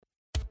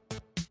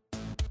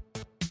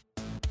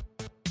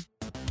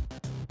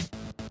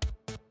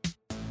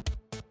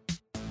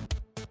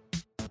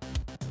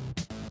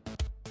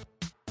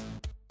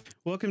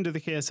Welcome to the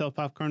KSL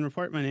Popcorn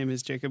Report. My name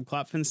is Jacob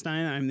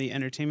Klopfenstein. I'm the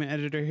entertainment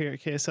editor here at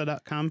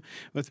KSL.com.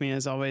 With me,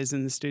 as always,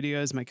 in the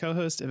studio is my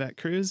co-host, Yvette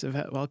Cruz.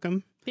 Yvette,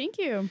 welcome. Thank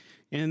you.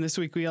 And this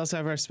week, we also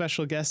have our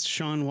special guest,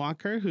 Sean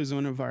Walker, who's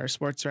one of our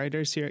sports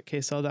writers here at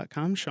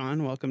KSL.com.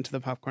 Sean, welcome to the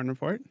Popcorn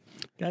Report.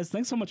 Guys,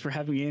 thanks so much for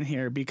having me in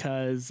here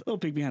because, a little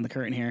peek behind the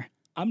curtain here,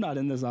 I'm not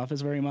in this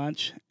office very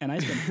much, and I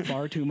spend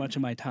far too much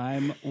of my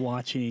time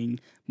watching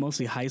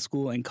mostly high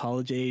school and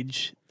college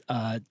age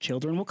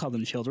children. We'll call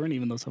them children,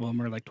 even though some of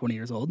them are like 20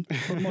 years old,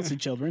 but mostly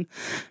children,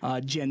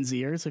 Gen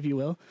Zers, if you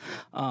will.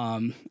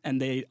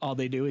 And all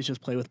they do is just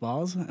play with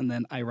balls, and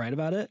then I write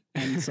about it.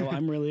 And so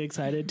I'm really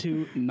excited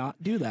to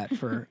not do that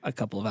for a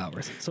couple of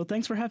hours. So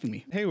thanks for having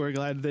me. Hey, we're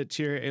glad that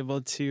you're able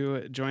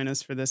to join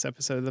us for this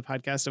episode of the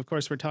podcast. Of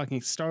course, we're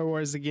talking Star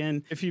Wars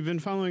again. If you've been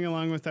following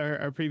along with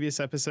our previous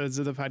episodes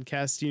of the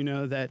podcast, you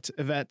know that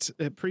Yvette,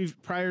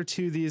 prior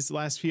to these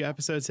last few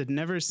episodes, had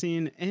never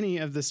seen any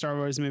of the Star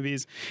Wars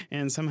movies,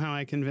 and somehow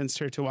I convinced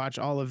her to watch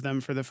all of them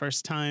for the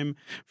first time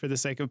for the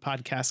sake of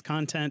podcast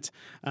content.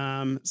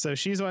 So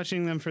she's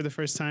watching them for the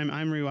first time.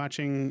 I'm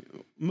rewatching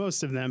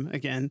most of them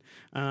again.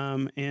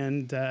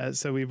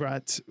 So we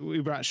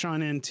brought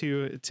Sean in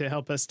to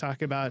help us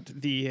talk about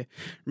the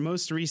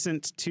most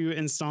recent two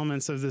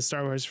installments of the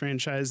Star Wars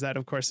franchise. That,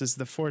 of course, is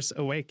The Force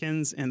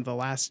Awakens and The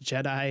Last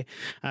Jedi.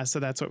 So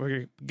that's what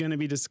we're going to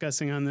be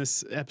discussing on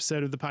this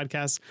episode of the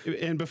podcast.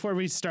 And before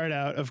we start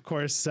out, of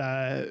course,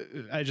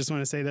 I just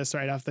want to say this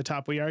right off the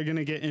top. We are going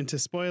to get into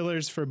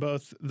spoilers for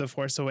both The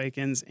Force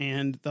Awakens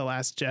and The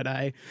Last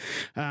Jedi.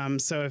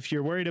 So if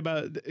you're worried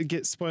about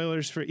get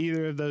spoilers for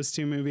either of those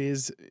two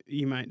movies,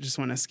 you might just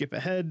want to skip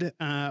ahead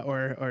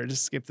or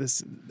just skip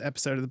this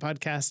episode of the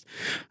podcast.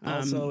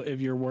 Also,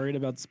 if you're worried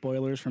about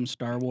spoilers from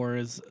Star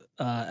Wars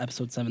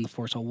Episode 7, The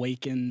Force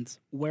Awakens,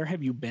 where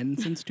have you been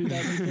since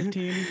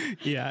 2015?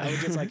 Yeah. I would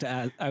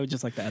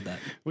just like to add that.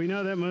 We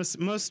know that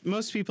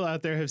most people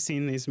out there have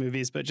seen these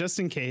movies, but just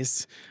in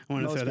case, I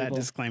want to throw that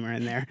disclaimer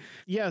in there.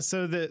 Yeah,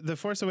 so the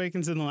Force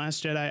Awakens and The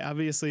Last Jedi,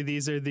 obviously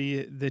these are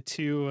the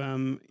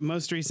two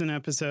most recent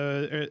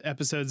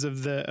episodes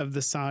of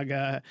the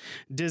saga.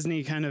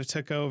 Disney kind of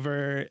took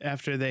over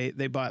after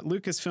they bought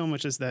Lucasfilm,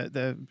 which is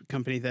the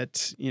company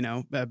that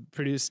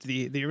produced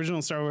the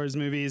original Star Wars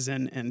movies,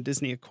 and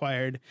Disney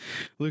acquired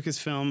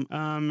Lucasfilm.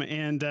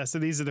 So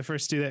these are the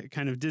first two that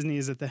kind of Disney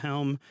is at the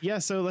helm. Yeah,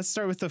 so let's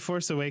start with The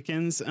Force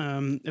Awakens.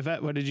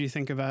 Yvette, what did you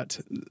think about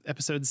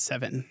Episode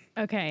 7?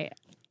 Okay.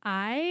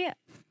 I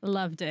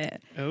loved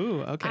it. Oh,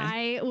 okay.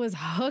 I was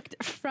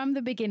hooked from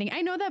the beginning.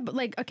 I know that,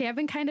 I've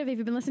been if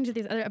you've been listening to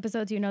these other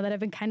episodes, you know that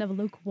I've been kind of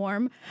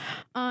lukewarm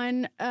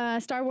on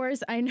Star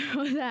Wars. I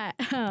know that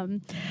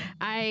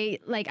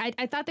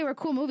I thought they were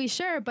cool movies,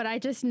 sure, but I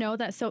just know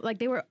that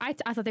I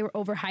thought they were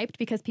overhyped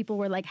because people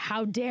were like,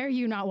 how dare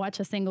you not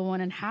watch a single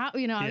one, and how,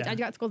 I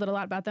got scolded a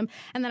lot about them.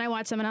 And then I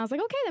watched them and I was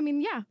like, okay, I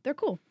mean, yeah, they're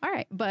cool. All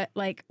right. But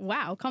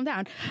wow, calm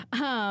down.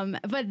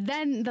 But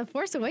then The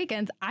Force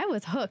Awakens, I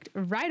was hooked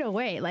right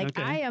away.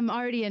 Okay. I am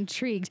already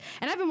intrigued,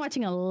 and I've been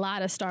watching a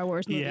lot of Star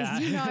Wars movies.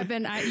 Yeah. I've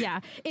been,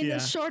 in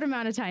this short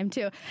amount of time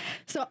too.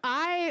 So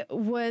I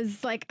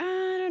was like, I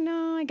don't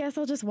know, I guess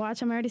I'll just watch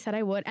them. I already said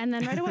I would. And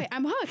then right away,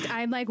 I'm hooked.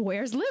 I'm like,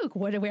 where's Luke?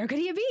 Where could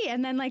he be?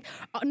 And then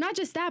not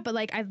just that, but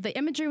the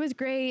imagery was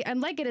great, and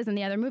like it is in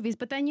the other movies.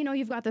 But then,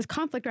 you've got this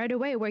conflict right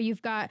away where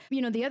you've got,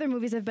 the other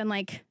movies have been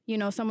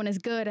someone is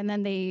good and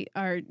then they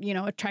are,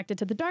 attracted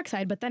to the dark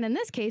side. But then in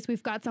this case,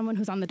 we've got someone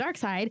who's on the dark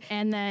side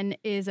and then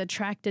is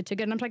attracted to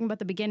good. And I'm talking about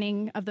the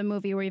beginning of the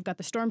movie where you've got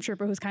the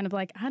stormtrooper who's kind of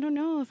like, I don't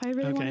know if I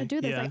really want to do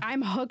this. Yeah.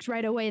 I'm hooked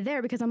right away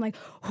there because I'm like,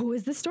 who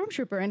is the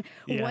stormtrooper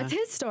and what's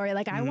his story?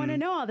 I want to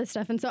know all this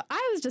stuff. And so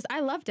I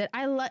loved it.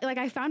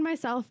 I found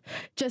myself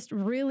just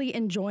really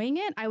enjoying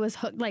it. I was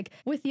hooked.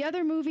 With the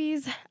other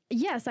movies,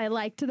 yes, I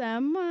liked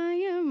them.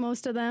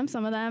 Most of them,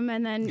 some of them.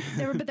 And then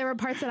there were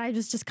parts that I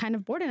was just kind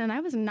of bored in, and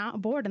I was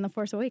not bored in The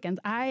Force Awakens.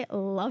 I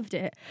loved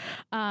it.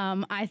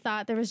 I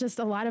thought there was just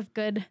a lot of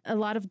good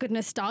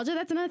nostalgia.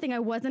 That's another thing I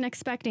wasn't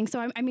expecting.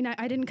 So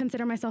I didn't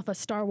consider myself a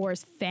Star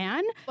Wars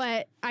fan,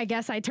 but I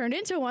guess I turned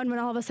into one when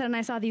all of a sudden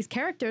I saw these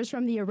characters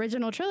from the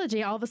original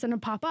trilogy all of a sudden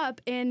pop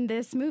up in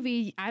this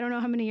movie. I don't know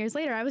how many years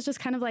later. I was just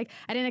kind of I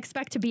didn't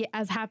expect to be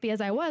as happy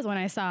as I was when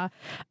I saw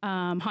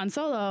Han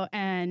Solo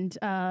and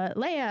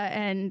Leia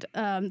and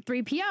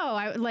 3PO.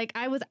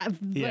 I was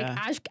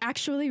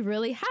actually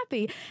really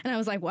happy, and I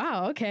was like,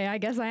 wow, okay, I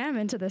guess I am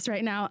into this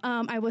right now.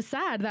 I was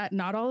sad that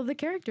not all of the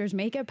characters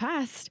make it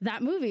past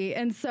that movie,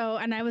 and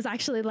I was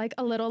actually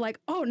a little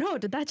oh no,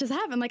 did that just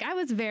happen? I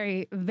was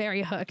very,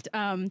 very hooked.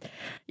 I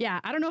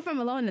don't know if I'm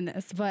alone in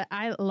this, but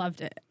I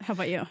loved it. How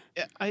about you?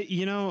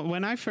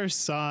 When I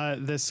first saw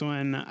this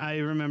one, I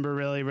remember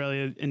really,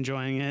 really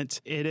enjoying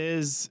it. It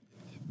is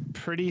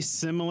pretty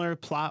similar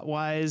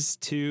plot-wise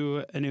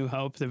to A New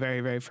Hope, the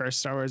very, very first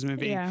Star Wars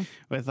movie.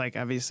 With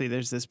obviously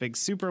there's this big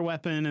super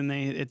weapon and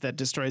that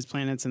destroys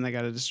planets and they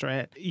got to destroy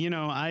it.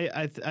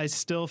 I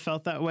still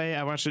felt that way.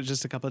 I watched it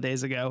just a couple of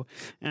days ago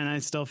and I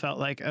still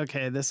felt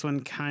okay, this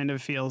one kind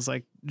of feels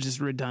like just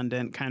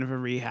redundant, kind of a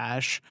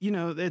rehash. You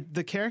know,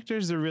 the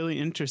characters are really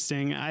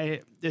interesting.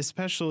 I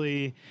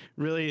especially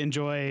really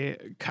enjoy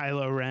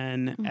Kylo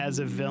Ren as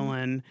a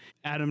villain.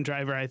 Adam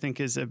Driver, I think,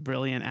 is a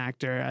brilliant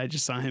actor. I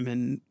just saw him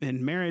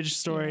in Marriage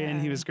Story,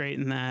 and he was great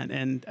in that.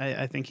 And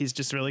I think he's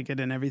just really good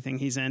in everything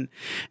he's in.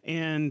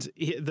 And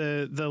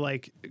the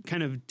like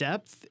kind of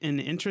depth and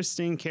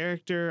interesting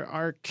character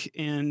arc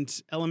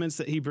and elements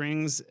that he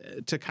brings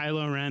to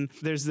Kylo Ren,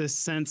 there's this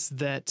sense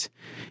that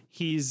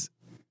he's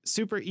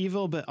super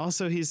evil, but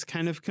also he's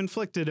kind of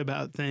conflicted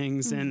about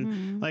things.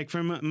 And like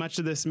from much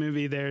of this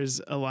movie, there's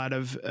a lot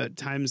of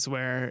times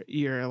where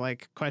you're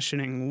like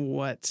questioning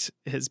what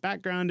his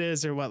background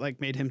is or what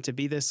like made him to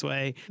be this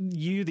way.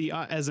 You,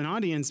 as an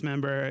audience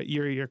member,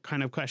 you're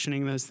kind of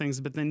questioning those things,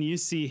 but then you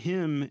see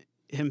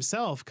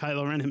himself,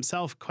 Kylo Ren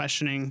himself,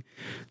 questioning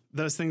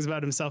those things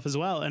about himself as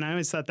well. And I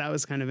always thought that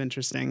was kind of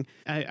interesting.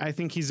 I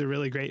think he's a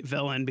really great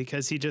villain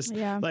because he just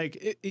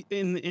like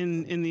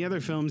in the other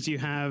films you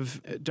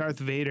have Darth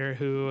Vader,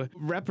 who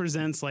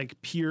represents like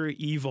pure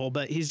evil,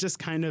 but he's just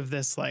kind of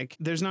this like,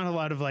 there's not a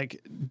lot of like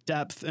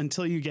depth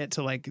until you get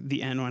to like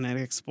the end when it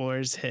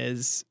explores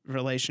his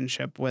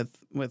relationship with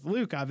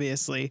Luke,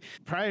 obviously.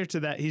 Prior to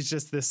that, he's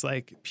just this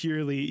like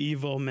purely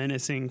evil,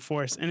 menacing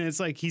force. And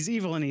it's like he's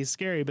evil and he's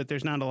scary, but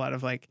there's not a lot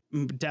of like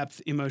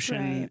depth,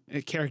 emotion,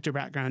 character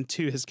background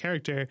to his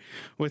character.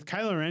 With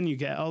Kylo Ren, you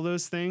get all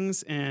those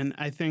things, and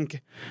I think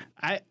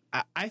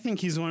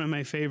he's one of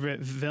my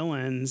favorite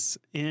villains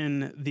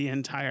in the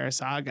entire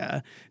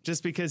saga,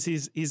 just because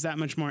he's that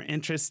much more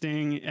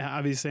interesting.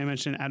 Obviously, I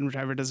mentioned Adam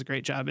Driver does a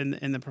great job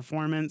in the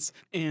performance,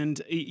 and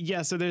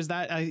so there's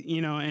that.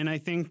 And I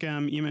think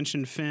you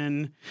mentioned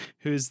Finn,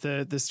 who's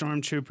the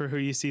stormtrooper who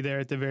you see there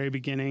at the very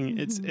beginning.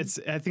 It's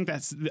I think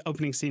that's the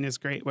opening scene is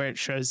great, where it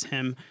shows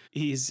him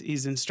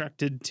he's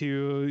instructed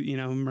to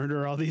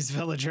murder all these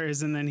villagers,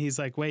 and then he's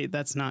like, wait,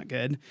 that's not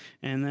good,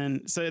 and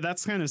then so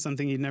that's kind of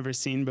something you'd never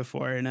seen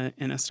before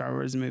in a Star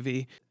Wars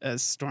movie, a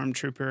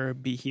stormtrooper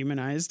be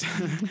humanized.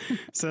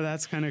 So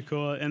that's kind of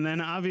cool. And then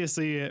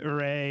obviously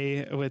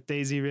Rey with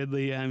Daisy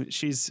Ridley,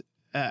 she's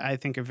I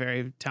think a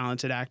very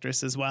talented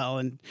actress as well,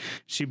 and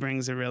she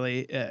brings a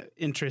really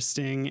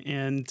interesting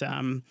and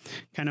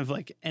kind of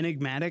like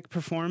enigmatic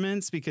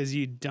performance because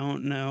you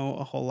don't know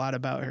a whole lot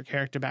about her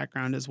character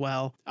background as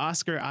well.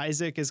 Oscar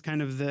Isaac is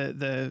kind of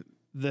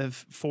the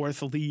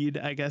fourth lead,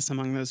 I guess,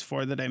 among those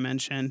four that I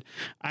mentioned.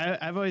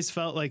 I've always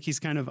felt like he's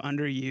kind of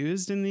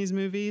underused in these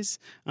movies.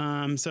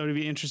 So it'd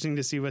be interesting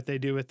to see what they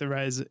do with the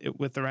rise of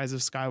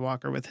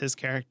Skywalker with his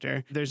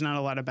character. There's not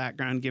a lot of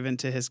background given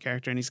to his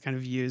character, and he's kind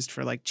of used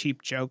for like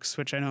cheap jokes,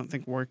 which I don't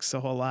think works a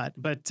whole lot.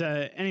 But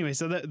anyway,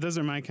 so those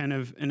are my kind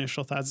of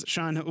initial thoughts.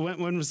 Sean,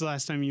 when was the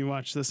last time you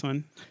watched this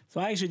one? So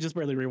I actually just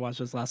barely rewatched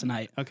this last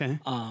night. Okay.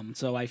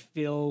 So I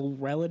feel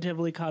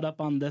relatively caught up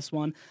on this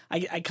one.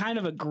 I kind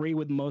of agree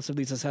with most of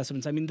these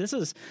assessments. I mean, this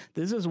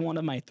is one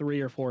of my 3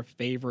 or 4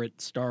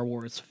 favorite Star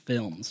Wars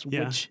films,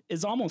 which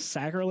is almost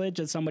sacrilege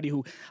as somebody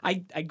who I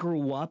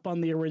grew up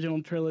on the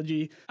original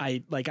trilogy.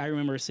 I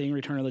remember seeing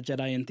Return of the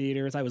Jedi in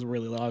theaters. I was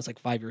really little. I was like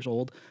 5 years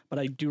old, but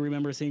I do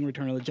remember seeing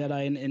Return of the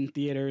Jedi in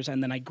theaters,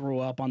 and then I grew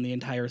up on the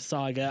entire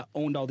saga,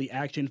 owned all the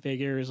action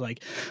figures.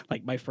 Like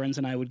my friends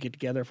and I would get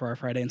together for our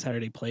Friday and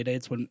Saturday play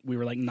dates when we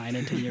were like 9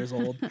 and 10 years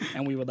old,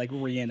 and we would like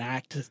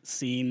reenact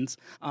scenes.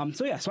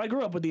 So I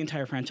grew up with the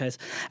entire franchise.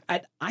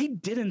 I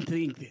didn't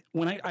think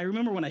I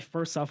remember when I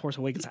first saw Force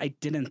Awakens, I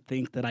didn't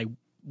think that I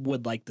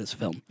would like this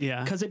film.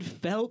 Yeah, because it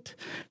felt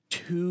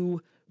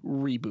too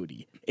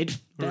rebooty. It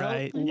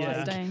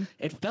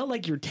felt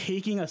like you're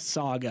taking a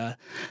saga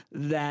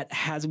that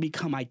has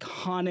become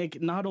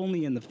iconic not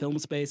only in the film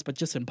space but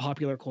just in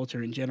popular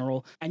culture in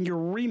general, and you're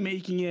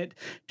remaking it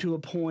to a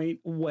point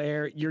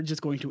where you're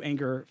just going to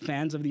anger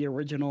fans of the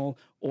original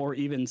or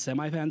even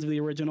semi-fans of the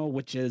original,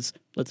 which is,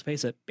 let's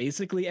face it,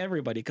 basically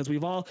everybody. Because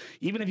we've all,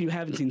 even if you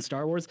haven't seen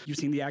Star Wars, you've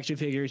seen the action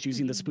figures, you've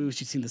seen the spoofs,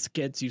 you've seen the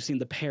skits, you've seen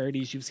the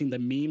parodies, you've seen the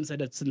memes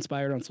that it's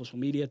inspired on social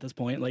media at this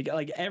point. Like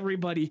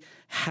everybody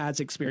has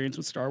experience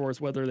with Star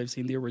Wars, whether they've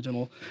seen the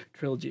original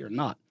trilogy or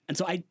not. And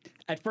so I,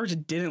 at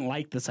first, didn't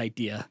like this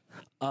idea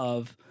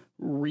of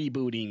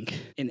rebooting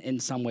in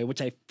some way,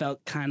 which I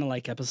felt kind of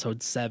like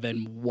Episode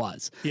 7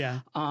 was.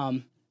 Yeah.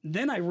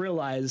 Then I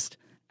realized,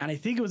 and I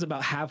think it was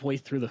about halfway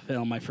through the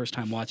film, my first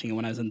time watching it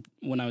when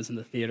I was in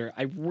the theater,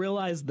 I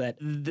realized that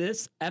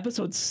this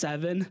Episode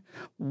 7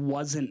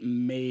 wasn't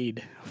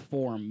made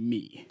for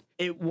me.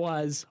 It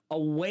was a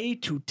way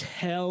to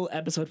tell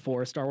Episode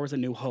 4, Star Wars A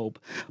New Hope,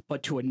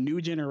 but to a new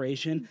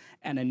generation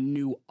and a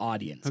new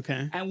audience.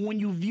 Okay. And when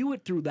you view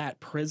it through that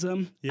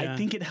prism, I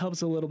think it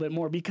helps a little bit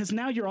more, because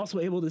now you're also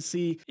able to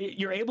see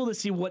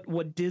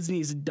what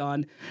Disney's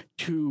done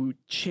to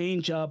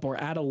change up or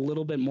add a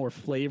little bit more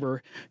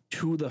flavor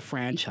to the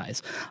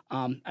franchise.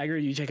 I agree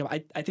with you, Jacob.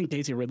 I think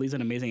Daisy Ridley's an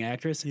amazing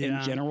actress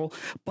in general,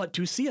 but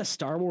to see a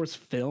Star Wars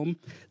film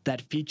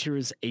that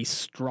features a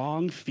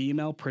strong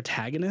female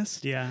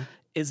protagonist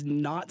is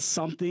not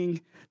something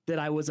that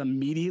I was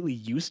immediately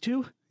used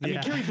to. I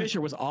mean, Carrie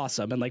Fisher was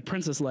awesome, and like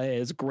Princess Leia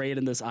is great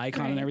in this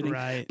icon and everything.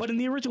 Right. But in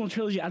the original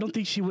trilogy, I don't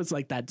think she was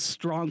like that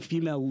strong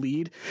female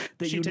lead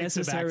that she you takes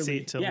necessarily.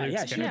 the backseat to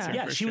Luke's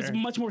character, she was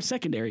much more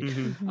secondary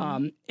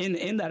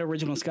in that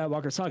original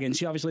Skywalker saga, and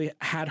she obviously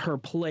had her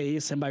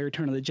place. And by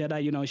Return of the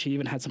Jedi, you know, she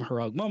even had some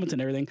heroic moments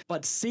and everything.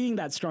 But seeing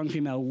that strong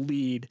female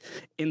lead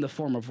in the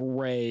form of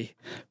Rey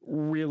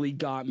really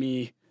got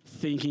me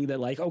thinking that,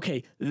 like,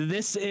 okay,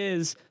 this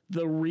is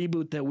the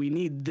reboot that we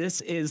need.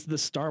 This is the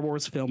Star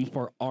Wars film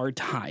for our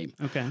time.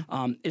 Okay.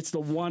 It's the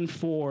one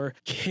for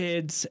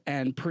kids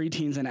and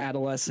preteens and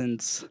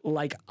adolescents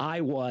like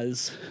I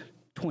was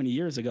 20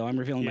 years ago. I'm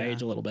revealing my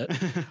age a little bit,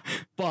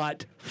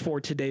 but for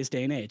today's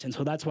day and age. And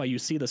so that's why you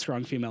see the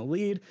strong female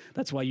lead.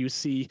 That's why you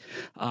see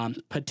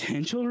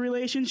potential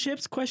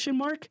relationships,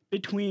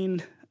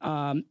 between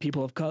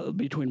people of color,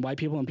 between white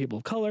people and people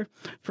of color,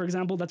 for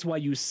example. That's why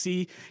you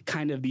see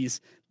kind of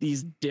these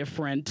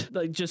different,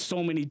 like, just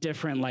so many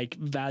different like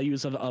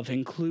values of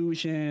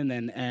inclusion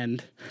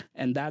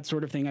and that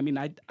sort of thing. I mean,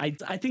 I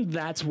think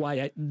that's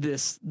why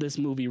this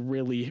movie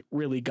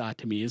really got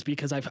to me, is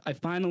because I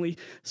finally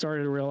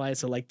started to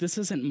realize that, like, this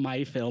isn't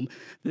my film.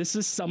 This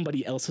is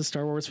somebody else's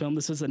Star Wars film.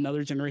 This is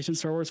another generation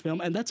Star Wars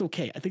film, and that's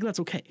okay. I think that's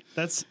okay.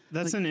 That's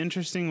like, an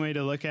interesting way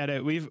to look at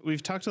it.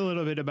 We've talked a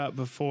little bit about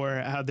before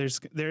how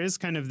there is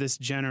kind of this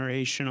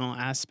generational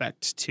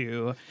aspect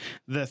to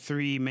the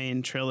three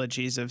main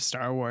trilogies of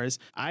Star Wars.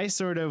 I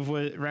sort of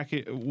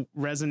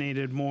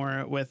resonated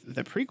more with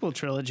the prequel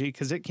trilogy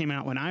because it came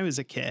out when I was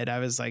a kid. I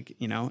was like,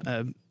 you know,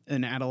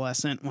 an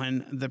adolescent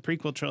when the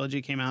prequel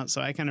trilogy came out,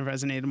 so I kind of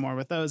resonated more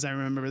with those. I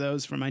remember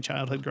those from my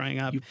childhood growing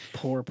up. You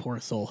poor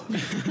soul.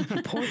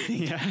 Poor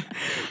thing. Yeah.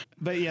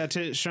 But yeah,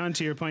 Sean,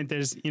 to your point, there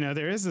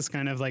is this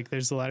kind of like,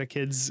 there's a lot of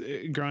kids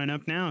growing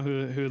up now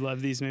who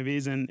love these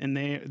movies, and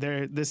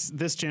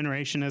this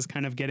generation is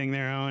kind of getting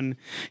their own,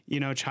 you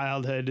know,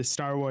 childhood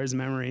Star Wars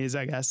memories,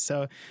 I guess.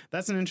 So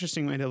that's an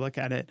interesting way to look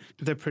at it.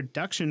 The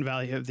production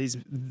value of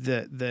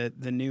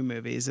the new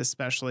movies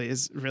especially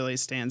really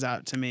stands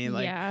out to me.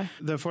 Like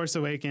The Force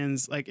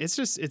Awakens, like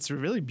it's a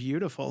really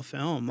beautiful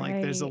film.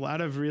 Like there's a lot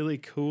of really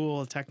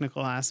cool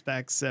technical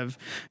aspects of,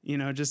 you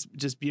know,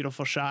 just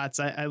beautiful shots.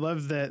 I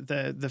love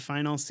the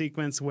final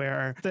sequence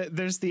where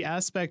there's the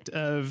aspect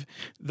of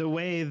the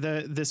way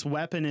this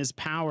weapon is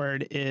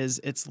powered is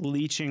it's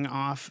leeching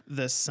off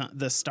the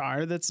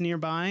star that's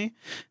nearby.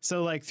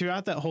 So like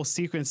throughout that whole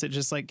sequence, it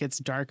just like gets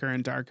darker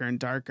and darker and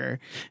darker.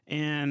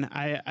 And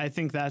I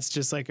think that's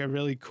just like a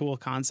really cool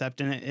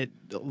concept, and it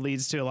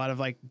leads to a lot of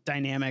like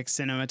dynamic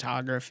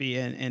cinematography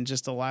and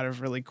just a lot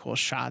of really cool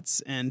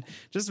shots and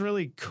just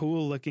really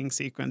cool looking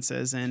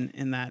sequences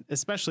in that,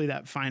 especially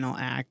that final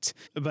act.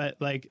 But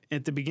like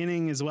at the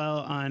beginning as well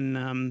on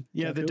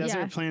the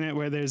desert planet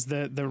where there's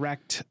the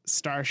wrecked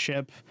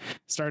starship,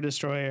 Star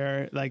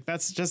Destroyer, like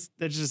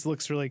it just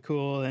looks really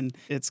cool. And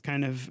it's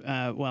kind of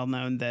well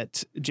known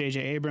that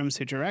J.J. Abrams,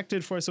 who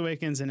directed Force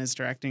Awakens and is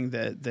directing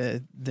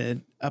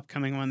the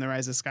upcoming one, The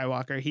Rise of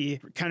Skywalker, he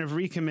kind of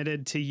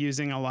recommitted to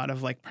using a lot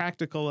of like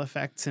practical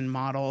effects and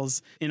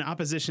models in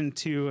opposition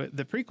to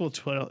the prequel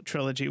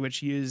trilogy,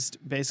 which used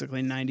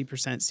basically 90%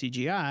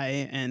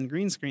 CGI and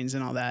green screens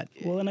and all that.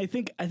 Well, and I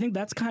think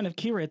that's kind of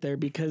key right there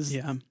because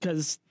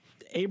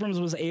Abrams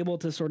was able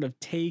to sort of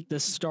take the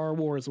Star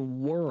Wars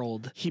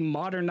world, he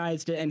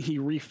modernized it and he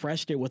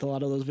refreshed it with a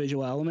lot of those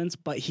visual elements,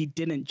 but he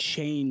didn't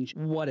change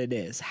what it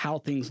is, how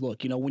things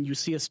look. You know, when you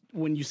see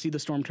the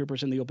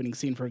stormtroopers in the opening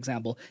scene, for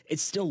example, it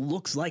still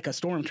looks like a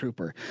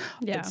stormtrooper.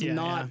 It's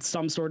not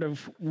some sort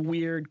of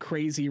weird,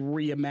 crazy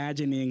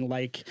reimagining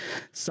like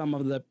some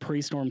of the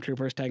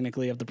pre-stormtroopers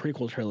technically of the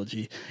prequel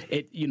trilogy.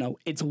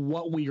 It's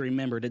what we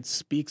remembered. It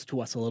speaks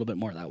to us a little bit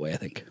more that way, I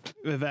think.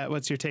 Yvette,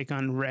 what's your take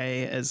on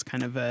Rey as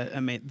kind of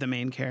the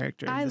main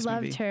character of this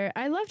movie?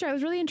 I loved her. I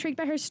was really intrigued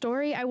by her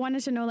story. I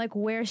wanted to know like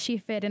where she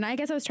fit, and I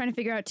guess I was trying to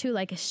figure out too,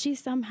 like, is she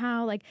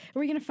somehow like, are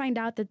we gonna find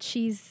out that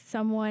she's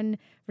someone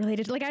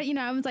related to, like, I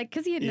was like,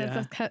 because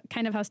that's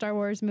kind of how Star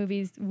Wars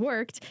movies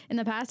worked in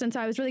the past, and so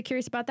I was really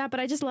curious about that. But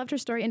I just loved her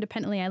story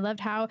independently. I loved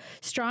how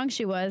strong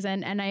she was,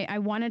 and I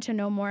wanted to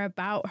know more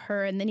about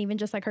her, and then even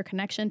just like her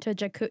connection to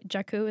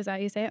Jakku, is that how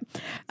you say it?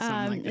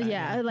 Like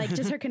that, like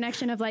just her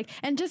connection of like,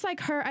 and just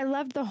like her, I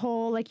loved the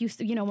whole like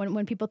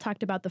when people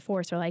talked about the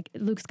Force or like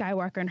Luke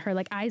Skywalker and her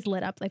like eyes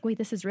lit up, like, wait,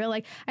 this is real.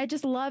 Like I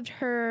just loved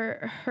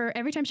her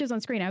every time she was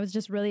on screen. I was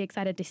just really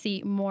excited to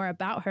see more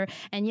about her.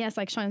 And yes,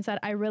 like Sean said,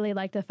 I really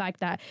like the fact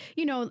that,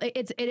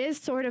 it is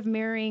sort of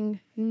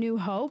mirroring New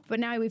Hope, but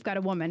now we've got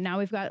a woman. Now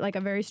we've got like a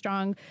very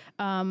strong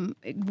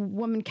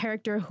woman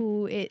character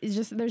who is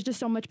just, there's just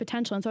so much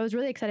potential. And so I was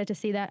really excited to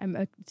see that. I'm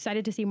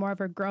excited to see more of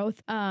her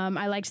growth.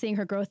 I liked seeing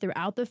her growth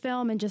throughout the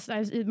film. And just,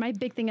 my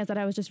big thing is that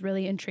I was just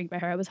really intrigued by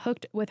her. I was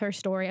hooked with her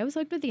story. I was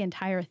hooked with the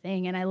entire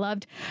thing. And I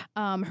loved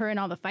her in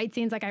all the fight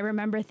scenes. Like I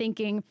remember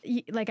thinking,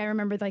 like a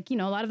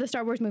lot of the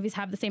Star Wars movies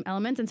have the same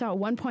elements. And so at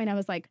one point I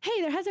was like,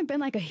 hey, there hasn't been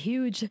like a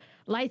huge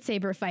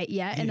lightsaber fight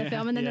yet in the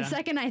film. And then the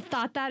second I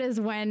thought that is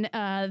when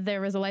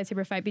there was a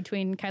lightsaber fight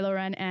between Kylo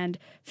Ren and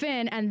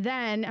Finn. And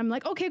then I'm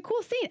like, okay,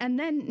 cool scene. And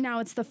then now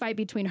it's the fight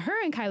between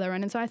her and Kylo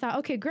Ren. And so I thought,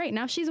 okay, great.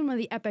 Now she's in one of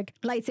the epic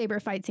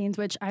lightsaber fight scenes,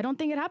 which I don't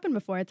think it happened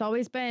before. It's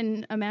always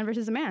been a man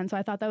versus a man. So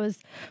I thought that was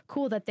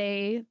cool that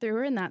they threw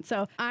her in that.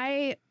 So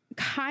I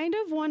kind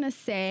of want to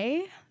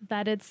say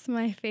that it's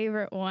my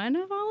favorite one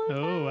of all of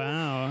them. Oh,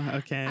 wow.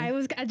 Okay.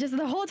 I just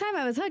the whole time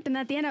I was hooked. And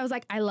at the end I was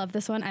like, I love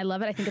this one. I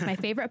love it. I think it's my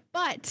favorite.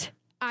 But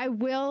I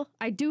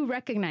do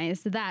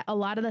recognize that a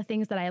lot of the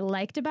things that I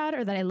liked about it,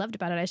 or that I loved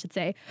about it, I should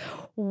say,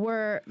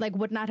 were like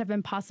would not have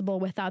been possible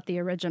without the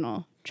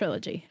original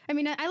trilogy. I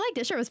mean, I liked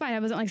it. Sure, it was fine. I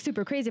wasn't like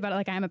super crazy about it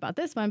like I am about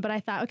this one, but I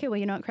thought, okay, well,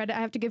 you know what, I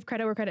have to give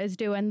credit where credit is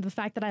due. And the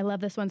fact that I love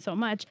this one so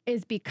much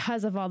is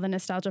because of all the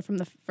nostalgia from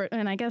the first,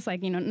 and I guess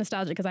like, you know,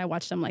 nostalgia because I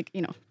watched them like,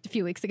 you know, a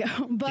few weeks ago.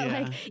 But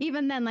like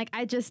even then, like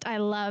I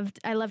loved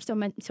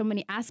so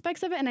many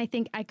aspects of it. And I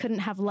think I couldn't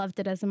have loved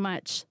it as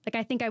much. Like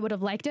I think I would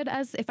have liked it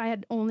as if I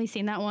had only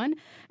seen that one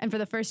and for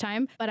the first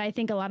time. But I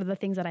think a lot of the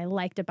things that I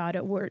liked about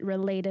it were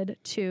related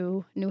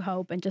to New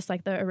Hope and just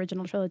like the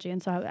original trilogy.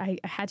 And so I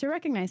had to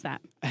recognize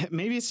that.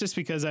 Maybe it's just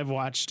because I've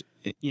watched,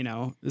 you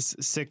know,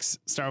 6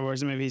 Star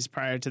Wars movies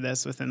prior to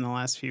this within the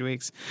last few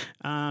weeks.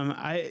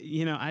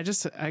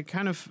 I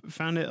kind of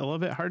found it a little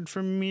bit hard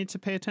for me to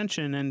pay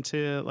attention and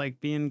to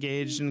like be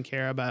engaged and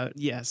care about.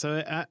 Yeah,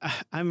 so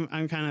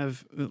I'm kind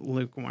of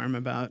lukewarm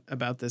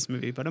about this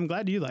movie, but I'm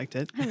glad you liked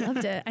it. I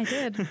loved it. I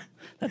did.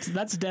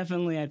 That's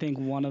definitely, I think,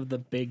 one of the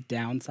big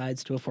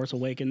downsides to A Force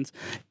Awakens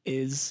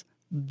is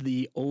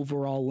the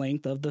overall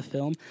length of the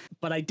film.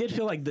 But I did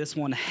feel like this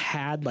one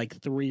had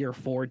like 3 or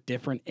 4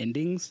 different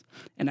endings.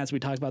 And as we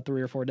talked about 3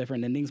 or 4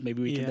 different endings,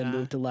 maybe we can then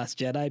move to Last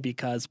Jedi,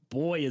 because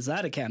boy, is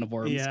that a can of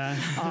worms. Yeah.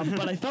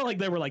 But I felt like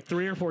there were like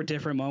 3 or 4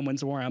 different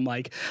moments where I'm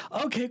like,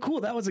 okay,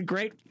 cool. That was a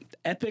great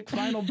epic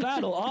final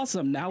battle.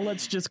 Awesome. Now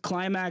let's just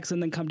climax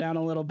and then come down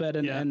a little bit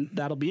and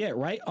that'll be it,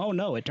 right? Oh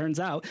no, it turns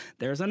out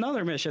there's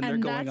another mission they're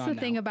going on. And that's the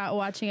thing about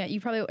watching it.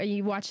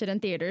 You watched it in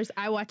theaters.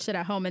 I watched it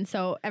at home. And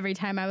so every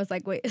time I was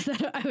like, wait, is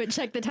that I would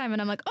check the time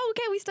and I'm like, oh,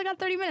 okay, we still got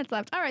 30 minutes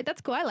left. All right,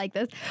 that's cool. I like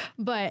this.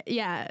 But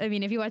yeah, I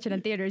mean, if you watch it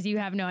in theaters, you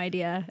have no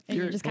idea. And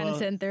you're just kind of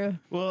sitting through.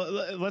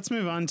 Well, let's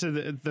move on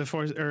to the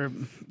Force or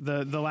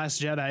the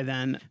Last Jedi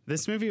then.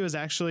 This movie was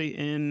actually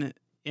in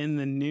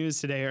the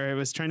news today, or it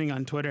was trending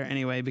on Twitter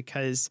anyway,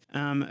 because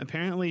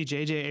apparently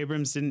J.J.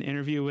 Abrams did an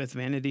interview with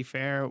Vanity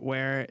Fair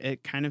where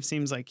it kind of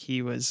seems like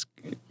he was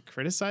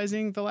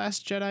criticizing The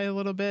Last Jedi a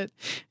little bit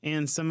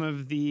and some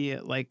of the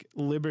like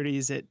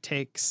liberties it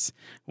takes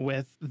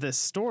with the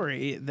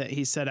story that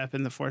he set up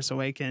in The Force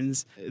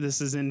Awakens.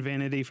 This is in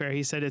Vanity Fair.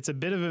 He said, it's a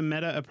bit of a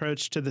meta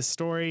approach to the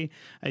story.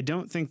 I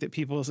don't think that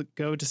people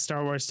go to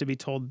Star Wars to be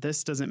told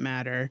this doesn't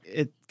matter.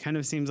 It kind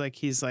of seems like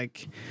he's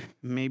like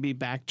maybe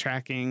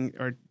backtracking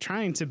or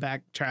trying to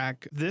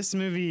backtrack. This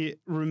movie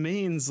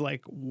remains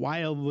like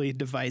wildly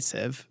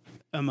divisive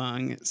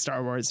among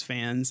Star Wars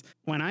fans.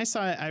 When I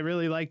saw it, I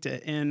really liked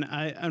it. And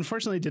I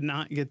unfortunately did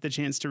not get the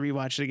chance to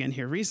rewatch it again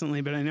here recently,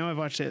 but I know I've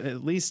watched it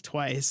at least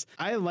twice.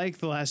 I like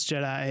The Last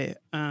Jedi.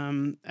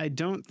 I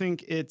don't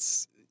think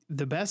it's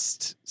the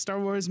best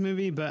Star Wars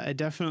movie, but I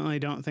definitely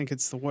don't think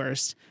it's the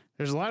worst.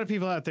 There's a lot of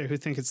people out there who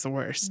think it's the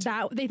worst.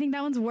 They think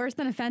that one's worse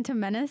than A Phantom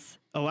Menace?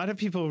 A lot of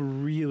people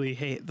really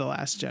hate The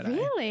Last Jedi.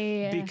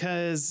 Really?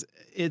 Because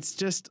it's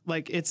just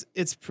like it's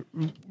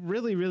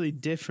really, really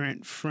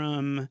different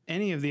from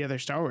any of the other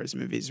Star Wars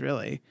movies,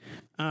 really.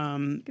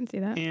 You can see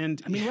that.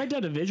 And I mean, right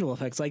down to visual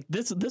effects. Like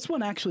this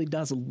one actually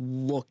does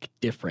look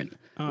different.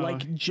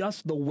 Like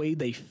just the way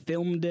they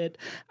filmed it.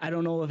 I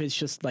don't know if it's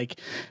just like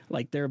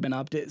there have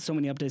been so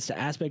many updates to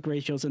aspect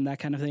ratios and that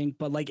kind of thing.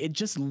 But like it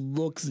just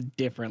looks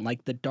different.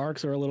 Like the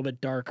darks are a little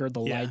bit darker, the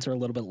lights are a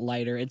little bit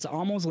lighter. It's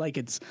almost like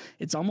it's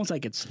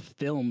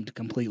filmed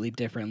completely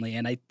differently.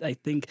 And I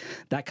think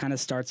that kind of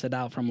starts it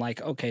out from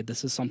like, okay,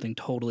 this is something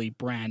totally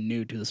brand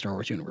new to the Star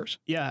Wars universe.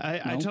 Yeah,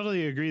 I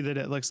totally agree that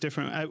it looks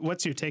different.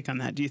 What's your take on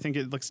that? Do you think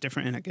it looks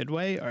different in a good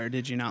way, or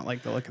did you not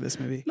like the look of this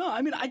movie? No,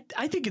 I mean,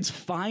 I think it's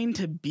fine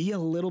to be a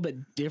little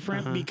bit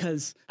different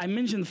because I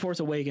mentioned The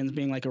Force Awakens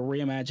being like a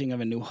reimagining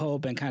of A New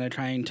Hope and kind of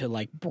trying to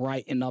like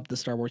brighten up the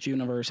Star Wars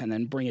universe and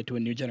then bring it to a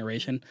new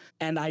generation.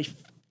 And I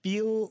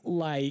feel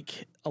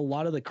like a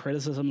lot of the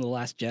criticism The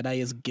Last Jedi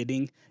is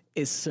getting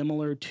is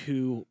similar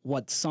to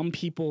what some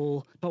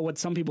people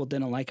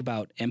didn't like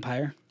about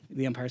Empire,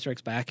 The Empire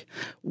Strikes Back,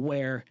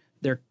 where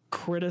they're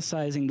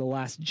criticizing The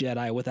Last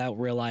Jedi without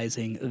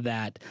realizing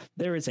that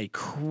there is a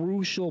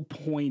crucial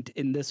point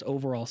in this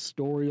overall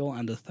story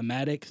and the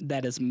thematic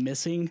that is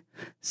missing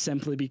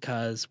simply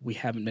because we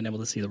haven't been able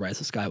to see the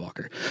rise of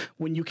Skywalker.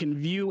 When you can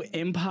view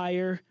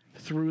Empire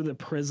through the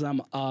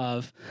prism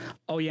of,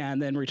 oh yeah,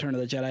 and then Return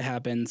of the Jedi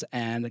happens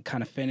and it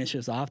kind of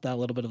finishes off that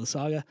little bit of the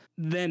saga,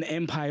 then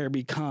Empire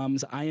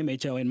becomes,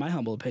 IMHO, in my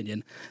humble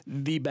opinion,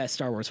 the best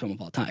Star Wars film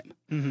of all time.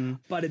 Mm-hmm.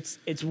 But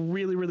it's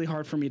really, really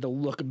hard for me to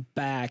look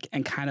back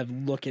and kind of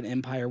look at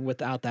Empire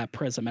without that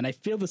prism. And I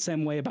feel the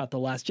same way about The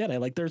Last Jedi.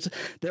 Like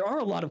there are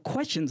a lot of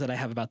questions that I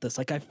have about this.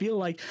 Like I feel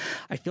like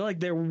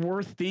there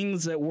were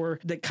things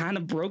that kind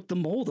of broke the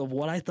mold of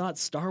what I thought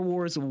Star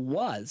Wars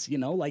was, you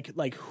know,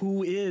 like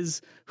who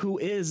is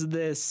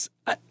this,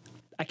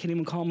 I can't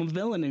even call him a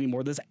villain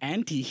anymore, this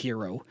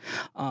anti-hero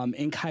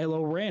in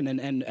Kylo Ren,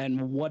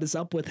 and what is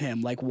up with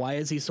him? Like, why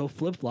is he so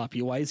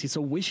flip-floppy? Why is he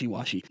so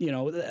wishy-washy? You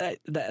know,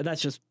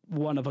 that's just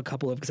one of a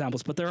couple of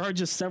examples, but there are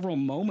just several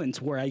moments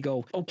where I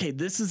go, okay,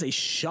 this is a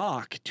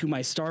shock to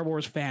my Star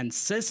Wars fan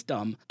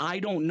system. I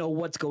don't know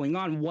what's going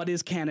on. What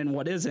is canon?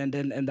 What isn't?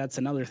 And that's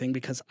another thing,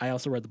 because I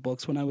also read the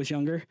books when I was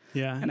younger.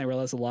 Yeah. And I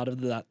realized a lot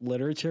of that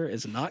literature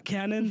is not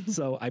canon.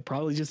 So I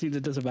probably just need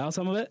to disavow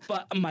some of it.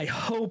 But my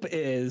hope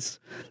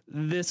is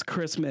this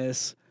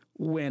Christmas,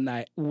 when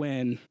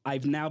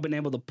I've now been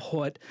able to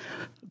put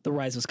The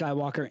Rise of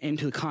Skywalker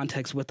into the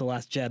context with The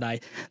Last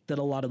Jedi, that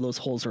a lot of those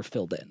holes are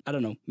filled in. I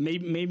don't know.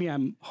 Maybe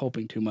I'm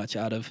hoping too much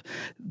out of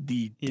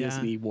the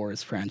Disney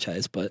Wars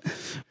franchise, but...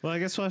 Well, I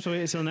guess we'll have to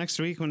wait until next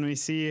week when we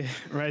see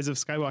Rise of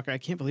Skywalker. I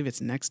can't believe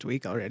it's next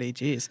week already.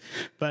 Jeez.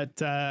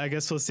 But I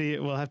guess we'll see.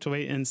 We'll have to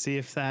wait and see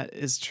if that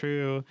is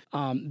true.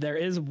 There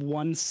is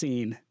one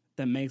scene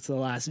that makes The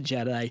Last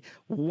Jedi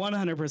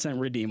 100%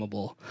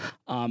 redeemable.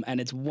 And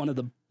it's one of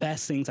the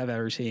best things I've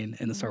ever seen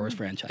in the Star Wars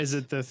franchise. Is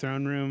it the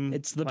throne room?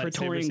 It's the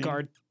Praetorian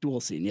Guard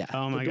duel scene, yeah.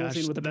 Oh my gosh,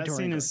 that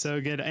scene is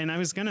so good. And I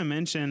was going to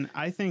mention,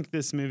 I think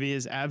this movie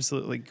is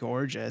absolutely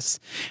gorgeous.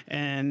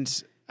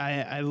 And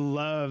I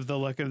love the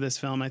look of this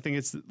film. I think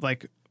it's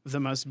like the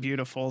most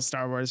beautiful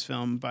Star Wars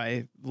film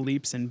by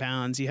leaps and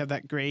bounds. You have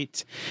that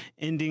great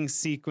ending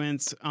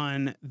sequence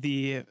on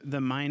the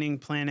mining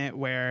planet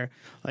where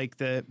like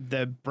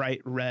the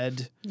bright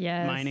red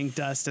mining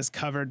dust is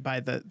covered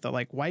by the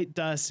like white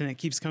dust, and it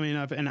keeps coming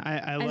up. And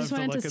I love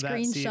the look of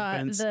that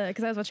sequence.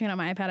 Because I was watching it on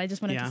my iPad, I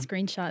just wanted to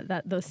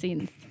screenshot those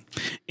scenes.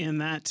 In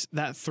that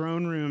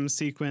throne room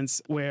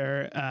sequence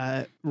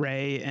where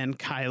Rey and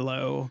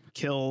Kylo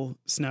kill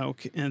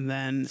Snoke, and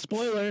then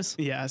spoilers.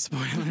 Yeah,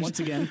 spoilers. Once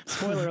again,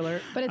 spoiler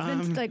alert. But it's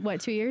been like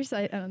what, 2 years?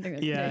 I don't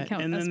think. Yeah,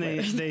 count and then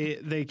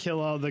they kill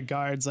all the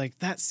guards. Like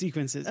that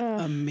sequence is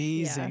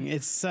amazing. Yeah.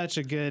 It's such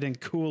a good and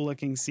cool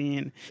looking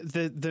scene.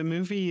 The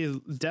movie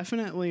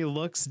definitely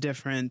looks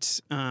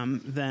different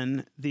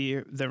than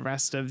the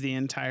rest of the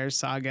entire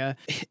saga.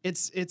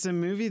 It's a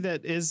movie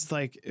that is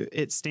like,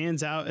 it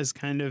stands out as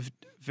kind of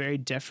very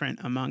different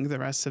among the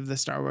rest of the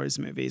Star Wars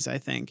movies, I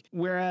think.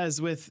 Whereas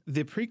with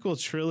the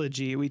prequel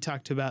trilogy, we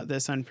talked about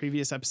this on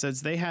previous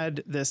episodes, they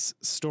had this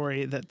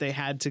story that they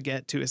had to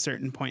get to a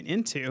certain point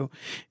into,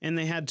 and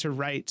they had to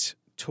write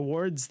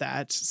towards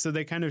that. So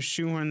they kind of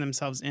shoehorn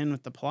themselves in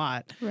with the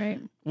plot.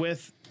 Right.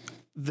 With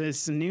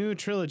this new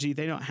trilogy,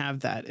 they don't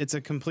have that. It's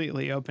a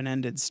completely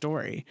open-ended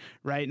story,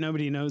 right?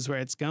 Nobody knows where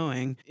it's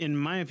going. In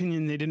my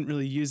opinion, they didn't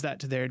really use that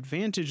to their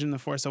advantage in The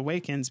Force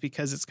Awakens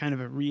because it's kind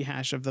of a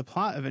rehash of the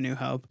plot of A New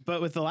Hope.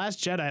 But with The Last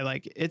Jedi,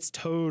 like, it's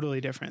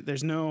totally different.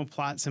 There's no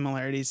plot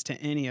similarities to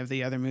any of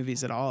the other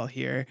movies at all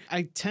here.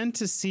 I can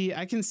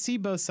see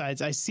both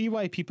sides. I see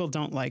why people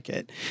don't like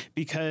it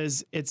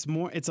because it's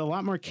a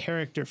lot more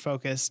character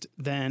focused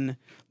than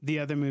the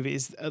other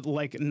movies.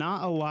 Like,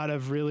 not a lot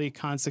of really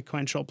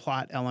consequential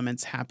plot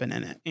elements happen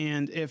in it.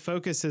 And it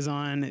focuses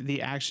on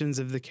the actions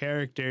of the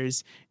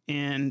characters,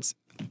 and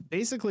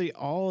basically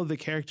all of the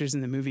characters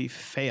in the movie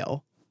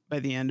fail by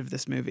the end of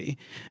this movie.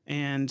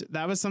 And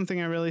that was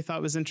something I really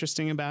thought was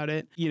interesting about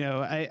it. You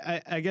know,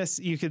 I guess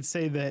you could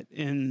say that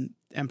in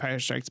Empire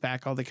Strikes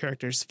Back, all the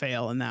characters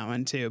fail in that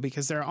one too,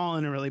 because they're all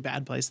in a really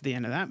bad place at the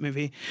end of that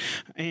movie.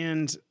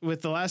 And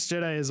with The Last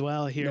Jedi as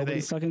well, here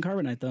nobody's stuck in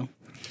carbonite though.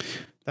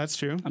 That's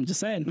true. I'm just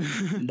saying,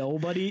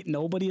 nobody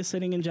is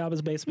sitting in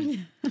Jabba's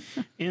basement.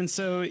 And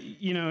so,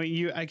 you know,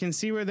 I can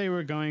see where they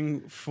were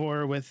going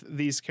for with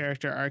these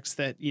character arcs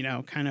that, you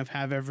know, kind of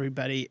have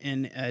everybody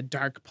in a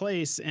dark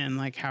place and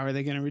like, how are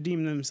they going to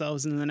redeem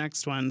themselves in the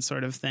next one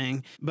sort of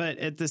thing. But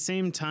at the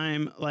same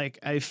time, like,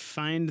 I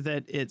find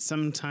that it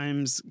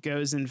sometimes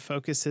goes and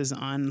focuses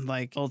on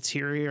like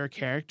ulterior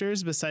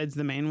characters besides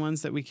the main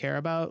ones that we care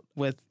about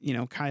with, you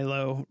know,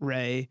 Kylo,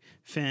 Rey,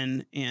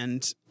 Finn,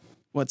 and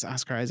what's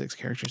Oscar Isaac's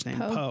character's name?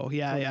 Poe.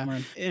 Yeah.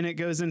 And it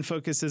goes and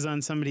focuses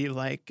on somebody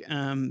like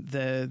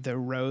the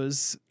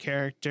Rose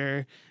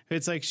character.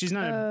 It's like she's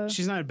not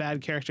a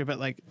bad character, but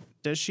like,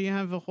 does she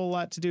have a whole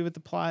lot to do with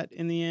the plot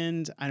in the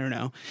end? I don't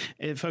know.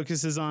 It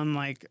focuses on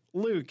like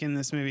Luke in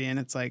this movie, and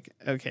it's like,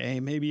 okay,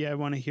 maybe I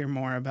want to hear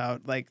more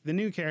about like the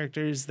new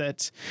characters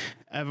that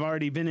I've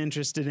already been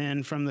interested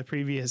in from the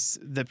previous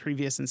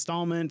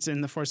installment in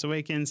The Force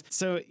Awakens.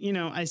 So, you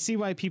know, I see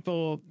why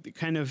people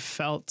kind of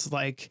felt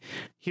like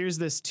here's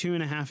this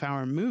 2.5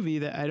 hour movie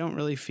that I don't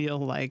really feel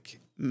like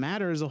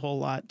matters a whole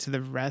lot to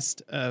the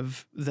rest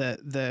of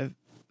the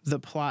the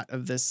plot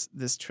of this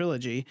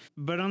trilogy.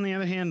 But on the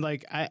other hand,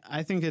 like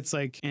I think it's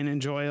like an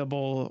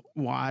enjoyable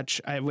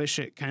watch. I wish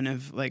it kind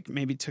of like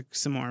maybe took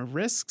some more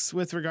risks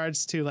with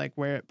regards to like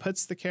where it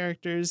puts the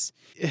characters,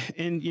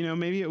 and you know,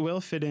 maybe it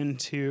will fit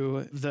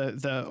into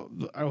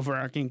the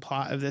overarching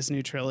plot of this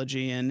new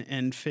trilogy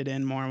and fit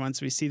in more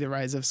once we see the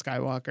rise of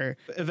Skywalker.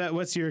 Yvette,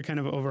 what's your kind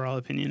of overall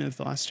opinion of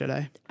The Last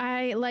Jedi?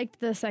 I liked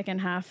the second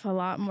half a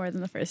lot more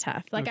than the first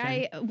half. Like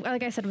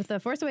I said, with The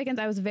Force Awakens,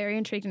 I was very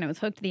intrigued and I was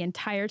hooked the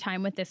entire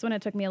time. With this one,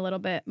 it took me a little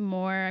bit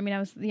more. I mean, I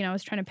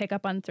was trying to pick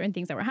up on certain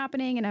things that were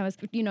happening, and I was,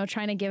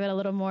 trying to give it a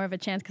little more of a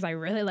chance because I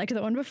really liked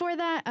the one before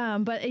that.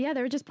 But yeah,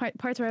 there were just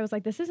parts where I was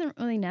like, this isn't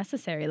really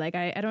necessary. Like,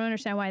 I don't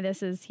understand why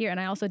this is here. And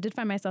I also did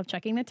find myself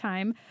checking the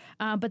time.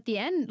 But the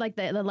end, like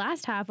the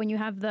last half, when you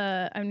have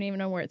I don't even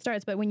know where it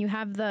starts, but when you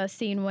have the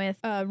scene with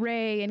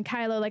Rey and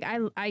Kylo, like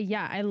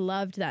I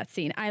loved that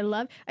scene.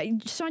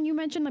 Sean, you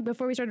mentioned, like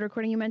before we started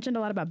recording, you mentioned a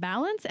lot about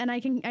balance, and I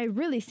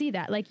really see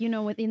that. Like,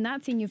 within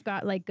that scene, you've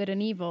got like good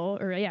and evil,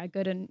 or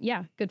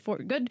good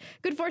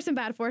force and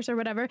bad force, or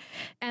whatever.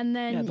 And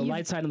then the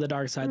light side and the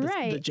dark side,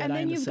 right? The Jedi and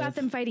then you've Sith. got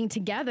them fighting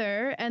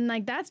together, and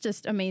like that's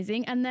just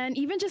amazing. And then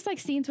even just like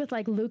scenes with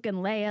like Luke and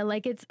Leia,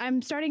 like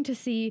I'm starting to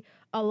see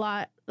a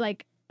lot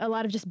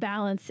of just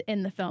balance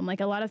in the film, like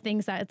a lot of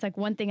things that it's like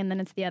one thing and then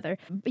it's the other.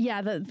 But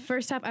yeah, the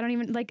first half,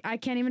 I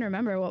can't even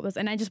remember what was,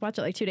 and I just watched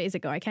it like 2 days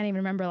ago. I can't even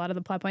remember a lot of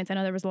the plot points. I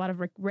know there was a lot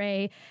of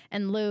Rey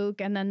and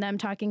Luke, and then him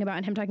talking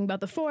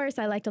about the Force.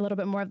 I liked a little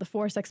bit more of the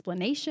Force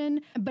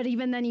explanation. But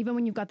even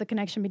when you've got the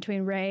connection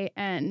between Rey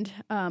and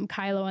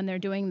Kylo, and they're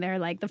doing their,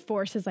 like, the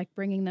Force is like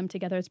bringing them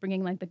together. It's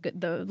bringing like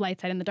the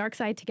light side and the dark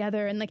side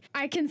together. And like,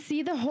 I can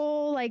see the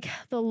whole, like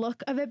the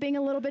look of it being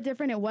a little bit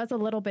different. It was a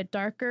little bit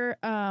darker.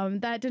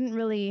 That didn't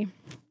really,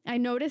 I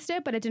noticed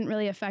it, but it didn't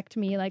really affect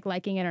me like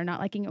liking it or not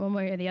liking it one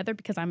way or the other,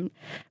 because I've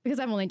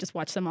only just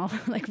watched them all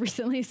like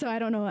recently, so I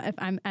don't know if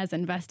I'm as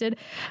invested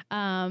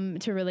to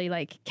really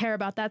like care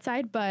about that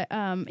side. But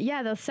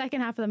yeah, the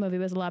second half of the movie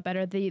was a lot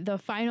better. The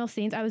final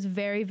scenes, I was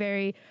very,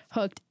 very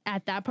hooked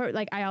at that part.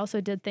 Like, I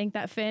also did think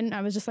that Finn,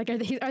 I was just like, are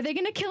they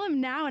gonna kill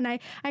him now? And I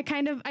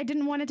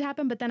didn't want it to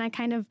happen, but then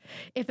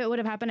if it would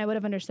have happened, I would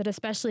have understood,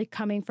 especially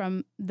coming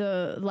from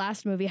the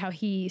last movie, how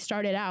he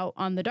started out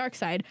on the dark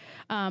side,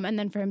 and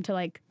then for him to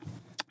like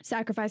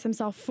sacrifice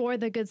himself for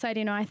the good side.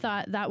 I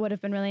thought that would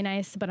have been really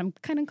nice, but I'm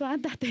kind of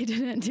glad that they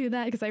didn't do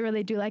that, because I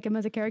really do like him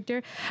as a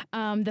character.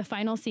 The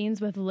final scenes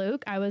with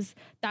Luke, that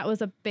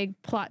was a big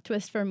plot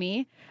twist for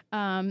me.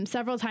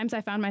 Several times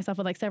I found myself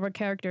with like several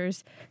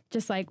characters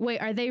just like, wait,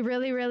 are they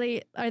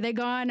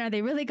gone? Are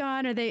they really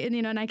gone? Are they,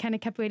 and I kind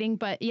of kept waiting.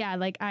 But yeah,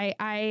 like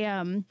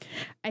I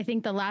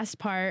think the last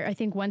part, I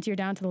think once you're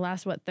down to the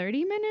last,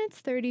 40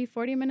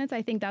 minutes,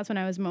 I think that's when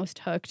I was most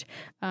hooked,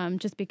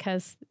 just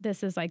because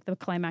this is like the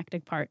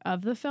climactic part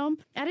of the film.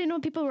 I didn't know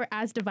people were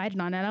as divided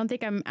on it. I don't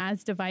think I'm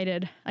as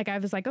divided. Like, I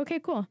was like, okay,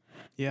 cool.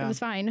 Yeah. It was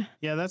fine.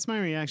 Yeah, that's my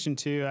reaction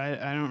too.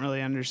 I don't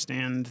really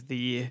understand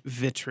the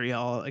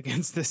vitriol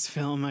against this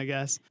film, I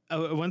guess.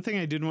 One thing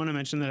I did want to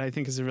mention that I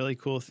think is a really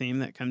cool theme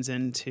that comes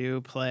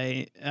into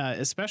play,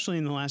 especially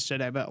in The Last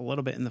Jedi, but a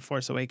little bit in The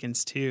Force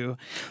Awakens too,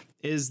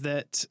 is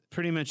that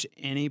pretty much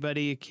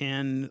anybody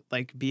can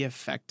like be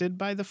affected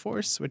by the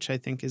Force, which I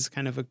think is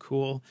kind of a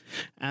cool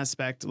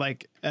aspect.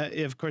 Like,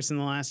 of course, in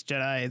The Last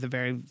Jedi, the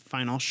very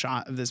final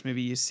shot of this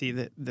movie, you see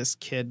that this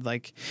kid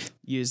like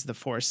used the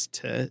Force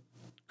to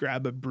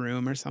grab a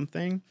broom or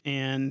something.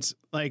 And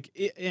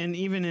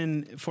even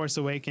in Force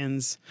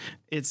Awakens,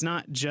 it's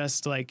not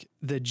just like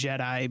the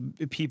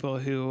Jedi people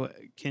who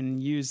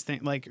can use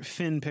things. Like,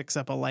 Finn picks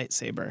up a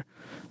lightsaber.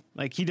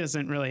 Like, he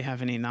doesn't really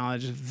have any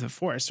knowledge of the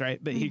Force, right?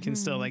 But he can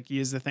still like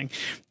use the thing.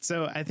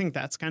 So I think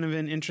that's kind of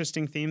an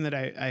interesting theme that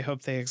I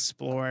hope they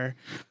explore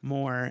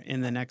more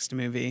in the next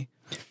movie.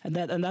 And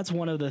that's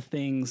one of the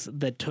things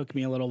that took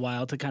me a little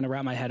while to kind of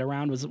wrap my head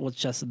around was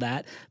just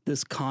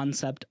this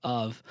concept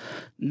of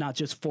not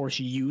just Force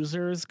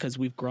users, because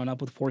we've grown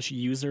up with Force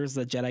users,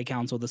 the Jedi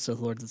Council, the Sith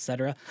Lords,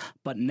 etc.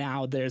 But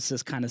now there's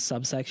this kind of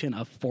subsection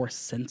of Force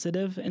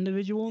sensitive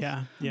individuals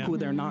who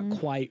they're not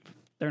quite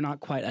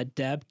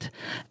adept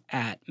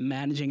at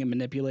managing and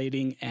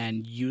manipulating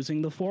and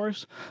using the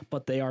Force,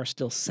 but they are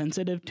still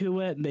sensitive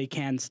to it. They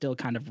can still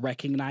kind of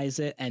recognize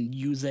it and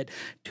use it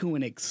to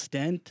an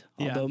extent,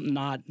 although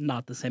not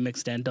the same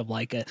extent of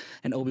like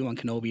an Obi-Wan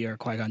Kenobi or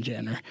Qui-Gon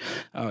Jinn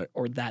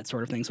or that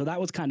sort of thing. So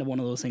that was kind of one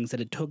of those things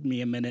that it took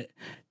me a minute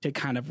to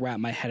kind of wrap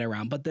my head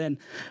around. But then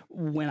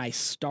when I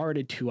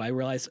started to, I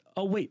realized,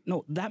 oh wait,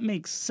 no, that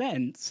makes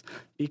sense,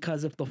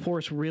 because if the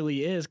Force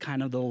really is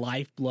kind of the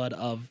lifeblood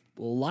of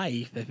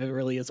life, if it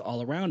really is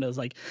all around us,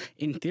 like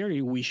in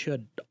theory we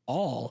should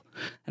all,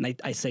 and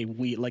I say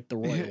we like the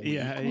royal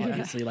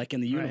obviously like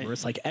in the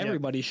universe, like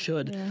everybody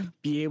should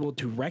be able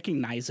to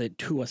recognize it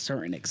to a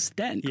certain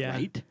extent,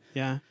 right?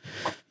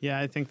 Yeah,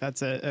 I think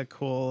that's a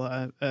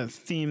cool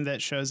theme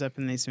that shows up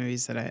in these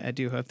movies that I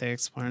do hope they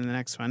explore in the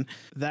next one.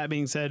 That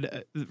being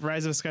said,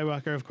 Rise of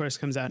Skywalker, of course,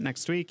 comes out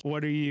next week.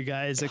 What are you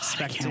guys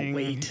expecting? I can't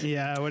wait.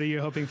 Yeah, what are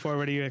you hoping for?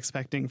 What are you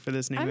expecting for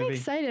this new movie? I'm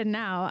excited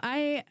now.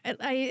 I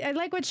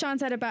like what Sean Sean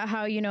said about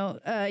how,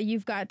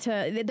 you've got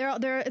to,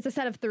 there it's a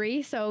set of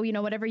 3. So,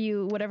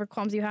 whatever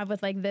qualms you have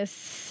with like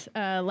this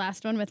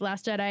last one with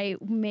Last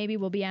Jedi, maybe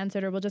will be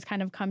answered, or will just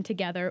kind of come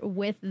together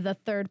with the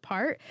third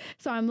part.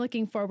 So I'm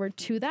looking forward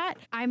to that.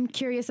 I'm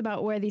curious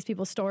about where these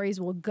people's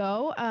stories will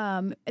go.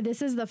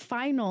 This is the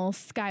final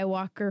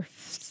Skywalker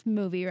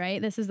movie,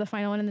 right? This is the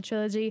final one in the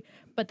trilogy,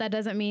 but that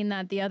doesn't mean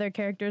that the other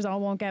characters all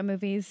won't get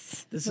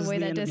movies the way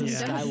that Disney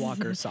does.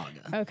 Skywalker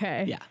saga.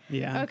 Okay.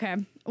 Yeah. Okay.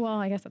 Well,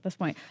 I guess at this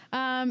point.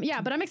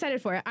 But I'm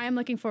excited for it. I am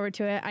looking forward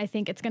to it. I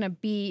think it's going to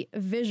be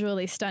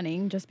visually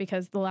stunning just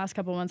because the last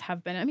couple ones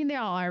have been, I mean, they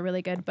all are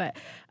really good, but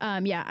I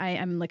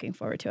am looking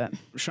forward to it.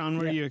 Sean,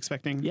 what are you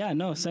expecting? Yeah,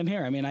 no, same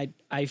here. I mean,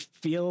 I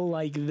feel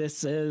like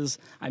this is,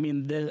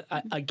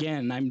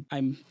 again,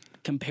 I'm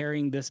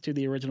comparing this to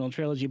the original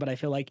trilogy, but I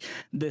feel like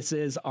this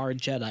is our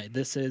Jedi.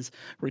 This is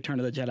Return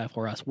of the Jedi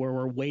for us, where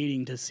we're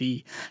waiting to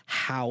see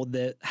how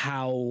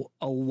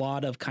a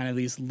lot of kind of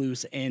these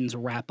loose ends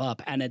wrap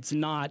up. And it's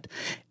not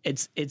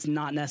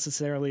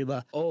necessarily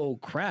the, oh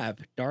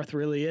crap, Darth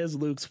Vader really is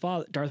Luke's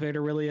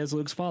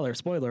father.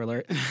 Spoiler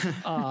alert.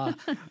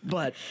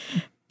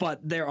 But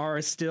there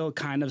are still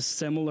kind of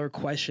similar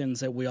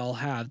questions that we all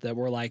have that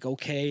we're like,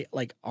 okay,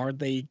 like, are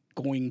they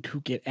going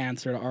to get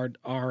answered?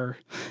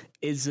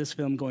 Is this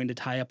film going to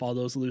tie up all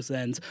those loose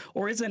ends,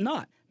 or is it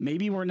not?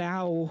 Maybe we're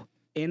now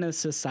in a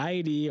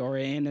society or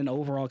in an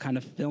overall kind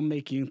of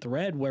filmmaking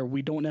thread where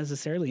we don't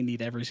necessarily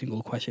need every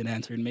single question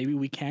answered. Maybe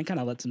we can kind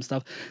of let some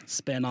stuff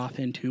spin off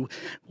into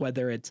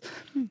whether it's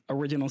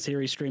original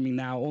series streaming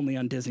now only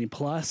on Disney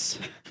Plus.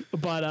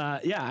 But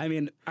I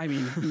mean,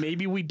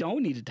 maybe we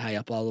don't need to tie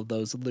up all of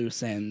those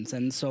loose ends.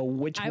 And so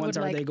which ones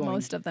are they going?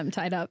 Most of them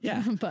tied up.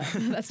 Yeah, but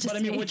that's just. But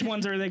I mean, which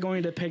ones are they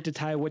going to pick to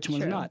tie? Which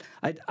ones not?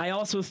 I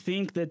also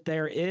think that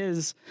there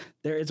is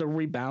a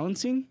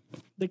rebalancing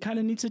that kind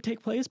of needs to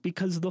take place,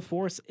 because the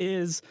Force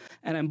is,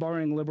 and I'm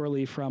borrowing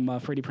liberally from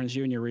Freddie Prinze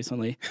Jr.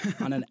 recently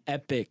on an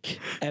epic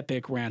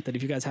rant that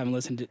if you guys haven't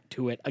listened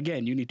to it,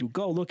 again, you need to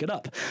go look it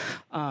up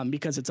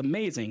because it's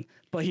amazing.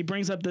 But he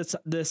brings up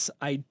this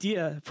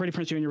idea. Freddie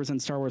Prinze Jr. was in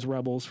Star Wars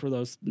Rebels, for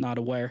those not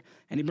aware,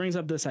 and he brings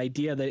up this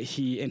idea that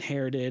he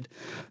inherited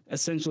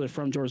essentially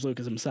from George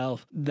Lucas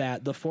himself,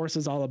 that the Force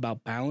is all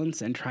about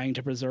balance and trying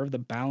to preserve the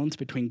balance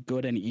between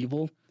good and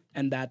evil.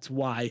 And that's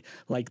why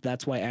Anakin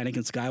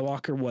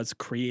Skywalker was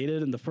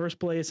created in the first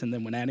place. And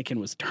then when Anakin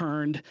was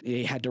turned,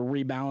 they had to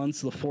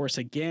rebalance the Force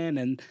again.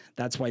 And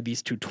that's why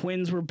these 2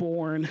 twins were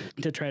born,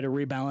 to try to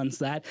rebalance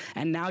that.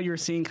 And now you're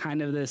seeing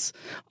kind of this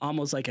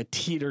almost like a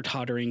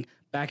teeter-tottering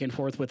back and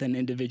forth within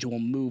individual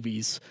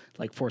movies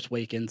like Force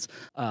Awakens,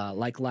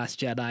 like Last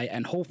Jedi,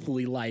 and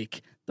hopefully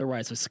like The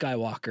Rise of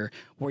Skywalker,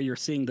 where you're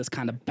seeing this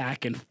kind of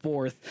back and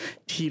forth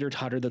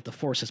teeter-totter that the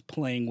Force is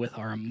playing with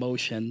our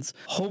emotions.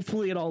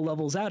 Hopefully it all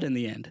levels out in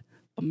the end,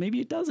 but maybe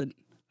it doesn't.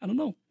 I don't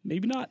know.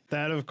 Maybe not.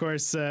 That, of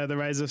course, The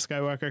Rise of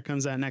Skywalker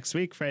comes out next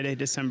week, Friday,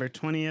 December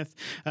 20th.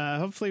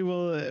 Hopefully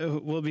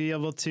we'll be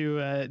able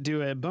to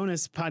do a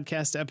bonus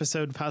podcast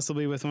episode,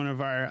 possibly with one of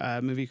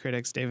our movie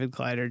critics, David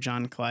Clyde or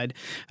John Clyde,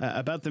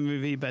 about the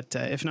movie. But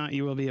if not,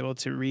 you will be able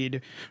to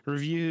read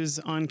reviews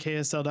on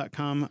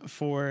KSL.com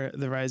for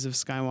The Rise of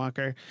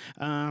Skywalker.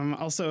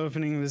 Also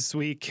opening this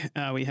week,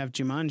 we have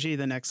Jumanji: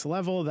 The Next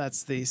Level.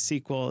 That's the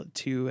sequel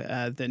to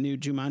the new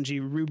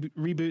Jumanji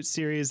reboot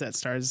series that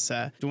stars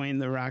Dwayne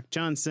 "The Rock"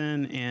 Johnson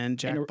and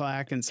Jack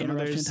Black and some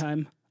others.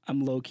 Time.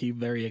 I'm low-key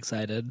very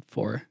excited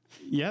for.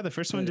 Yeah, the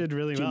first one did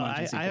really well.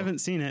 I haven't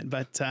seen it,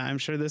 but I'm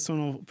sure this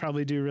one will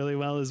probably do really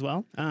well as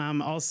well.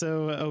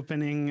 Also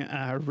opening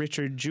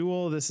Richard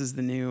Jewell. This is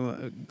the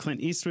new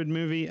Clint Eastwood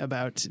movie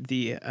about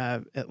the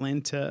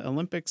Atlanta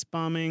Olympics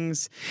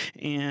bombings.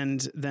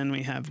 And then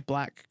we have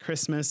Black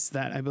Christmas,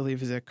 that I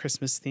believe is a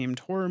Christmas-themed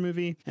horror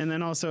movie. And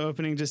then also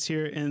opening just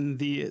here in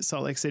the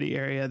Salt Lake City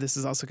area, this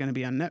is also going to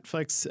be on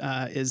Netflix,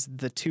 is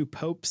The Two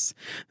Popes.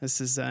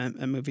 This is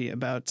a movie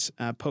about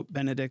Pope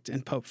Benedict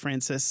and Pope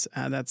Francis.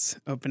 That's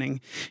opening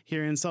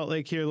here in Salt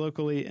Lake, here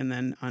locally, and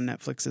then on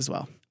Netflix as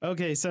well.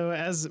 Okay, so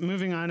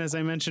moving on, as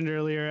I mentioned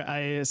earlier,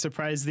 I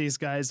surprised these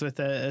guys with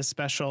a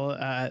special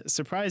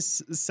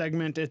surprise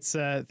segment. It's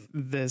the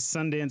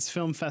Sundance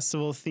Film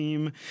Festival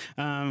theme.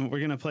 We're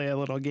going to play a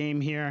little game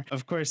here.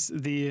 Of course,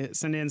 the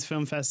Sundance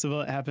Film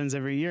Festival happens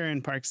every year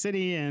in Park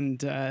City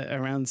and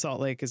around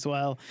Salt Lake as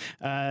well.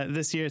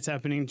 This year, it's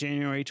happening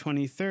January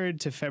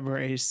 23rd to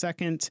February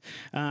 2nd.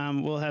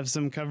 We'll have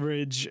some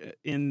coverage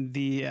in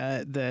the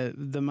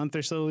month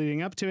or so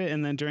leading up to it,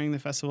 and then during the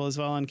festival as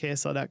well on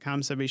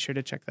KSL.com, so be sure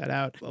to check that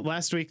out.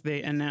 Last week,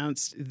 they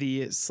announced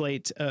the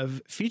slate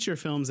of feature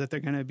films that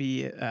they're going to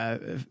be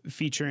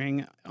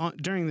featuring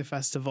during the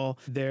festival.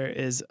 There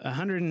is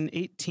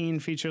 118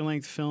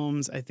 feature-length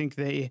films. I think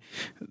they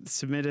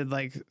submitted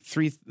like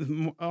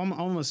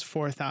almost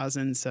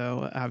 4,000.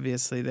 So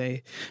obviously,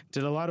 they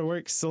did a lot of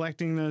work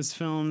selecting those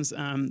films.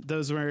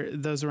 Those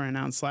were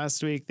announced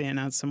last week. They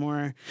announced some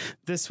more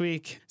this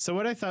week. So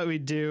what I thought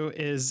we'd do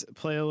is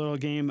play a little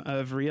game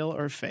of of real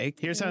or fake.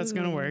 Here's how it's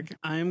going to work.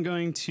 I'm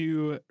going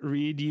to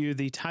read you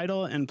the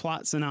title and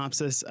plot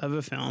synopsis of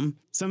a film.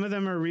 Some of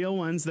them are real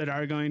ones that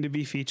are going to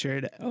be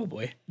featured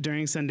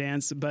during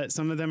Sundance, but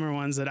some of them are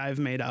ones that I've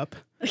made up.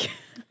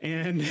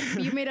 And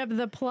you made up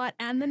the plot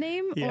and the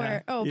name?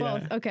 Yeah, or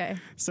both? Okay.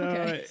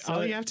 So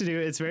all you have to do,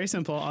 it's very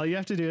simple. All you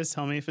have to do is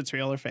tell me if it's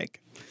real or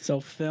fake. So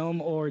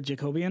film or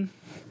Jacobian?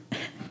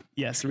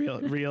 Yes,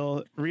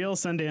 real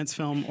Sundance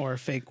film or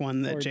fake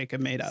one that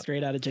Jacob made up.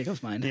 Straight out of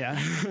Jacob's mind. Yeah.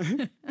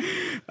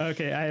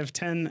 Okay, I have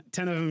 10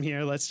 of them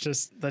here. Let's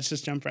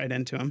just jump right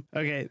into them.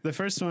 Okay, the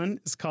first one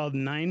is called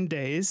 9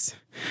 Days.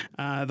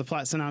 The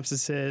plot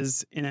synopsis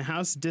is, in a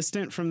house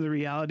distant from the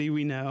reality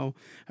we know,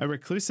 a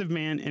reclusive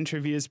man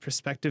interviews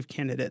prospective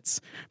candidates,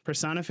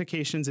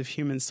 personifications of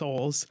human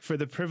souls, for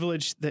the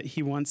privilege that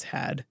he once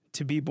had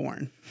to be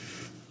born.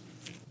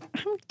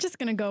 I'm just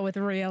going to go with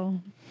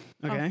real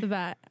off the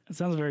bat. It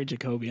sounds very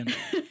Jacobian.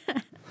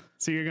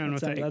 So you're going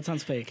with fake. That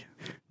sounds fake.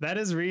 That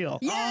is real.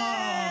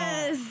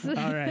 Yes! Oh!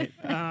 All right.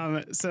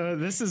 So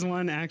this is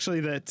one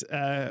actually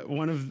that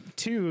one of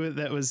two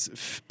that was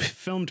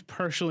filmed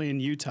partially in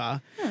Utah.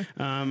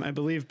 I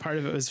believe part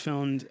of it was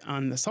filmed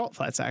on the Salt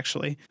Flats,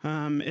 actually.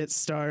 It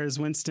stars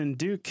Winston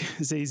Duke,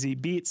 Zazie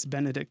Beetz,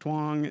 Benedict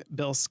Wong,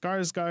 Bill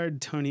Skarsgård,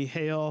 Tony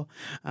Hale.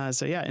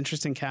 So yeah,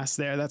 interesting cast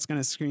there. That's going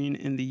to screen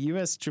in the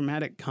U.S.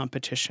 Dramatic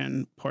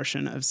Competition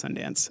portion of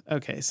Sundance.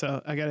 Okay,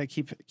 so I got to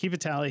keep a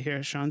tally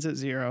here. Sean's at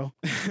 0.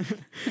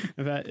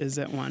 Yvette is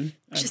at 1.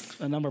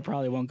 The number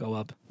probably won't go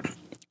up.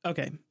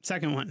 Okay,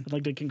 second one. I'd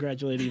like to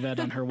congratulate Yvette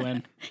on her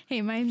win.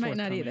 Hey, mine might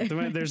not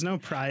either. There's no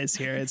prize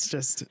here. It's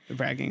just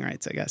bragging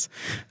rights, I guess.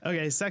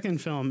 Okay, second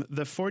film,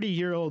 The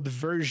 40-Year-Old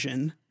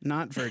Version,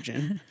 not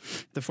Virgin.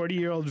 The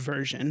 40-Year-Old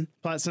Version.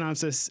 Plot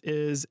synopsis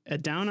is, a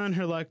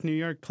down-on-her-luck New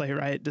York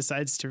playwright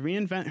decides to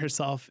reinvent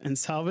herself and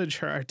salvage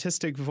her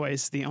artistic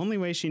voice the only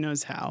way she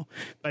knows how,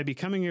 by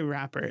becoming a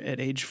rapper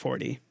at age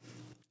 40.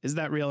 Is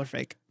that real or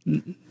fake?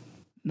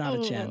 Not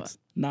a chance.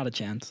 Not a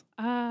chance.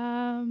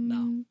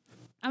 No.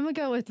 I'm going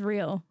to go with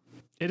real.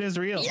 It is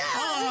real. Yes!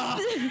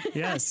 Oh!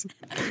 Yes.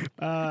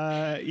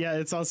 Yeah,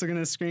 it's also going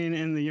to screen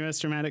in the U.S.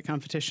 Dramatic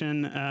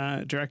Competition,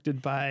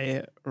 directed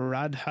by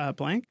Radha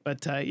Blank.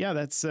 But yeah,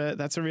 that's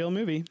a real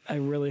movie. I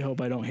really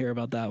hope I don't hear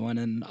about that one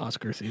in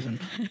Oscar season.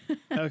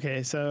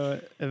 Okay,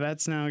 so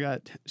Yvette's now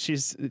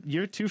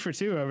you're 2 for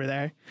 2 over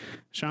there.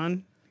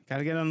 Sean, got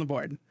to get on the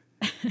board.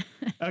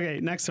 Okay,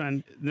 next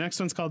one. The next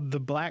one's called The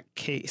Black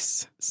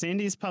Case.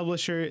 Sandy's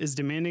publisher is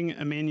demanding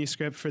a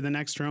manuscript for the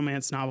next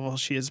romance novel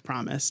she has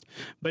promised,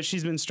 but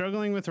she's been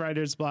struggling with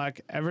writer's block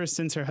ever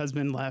since her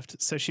husband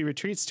left, so she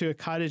retreats to a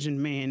cottage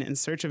in Maine in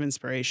search of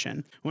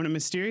inspiration. When a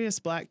mysterious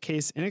black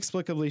case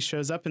inexplicably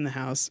shows up in the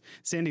house,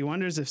 Sandy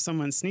wonders if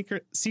someone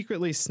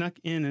secretly snuck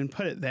in and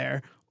put it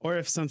there, or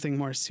if something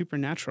more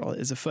supernatural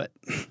is afoot.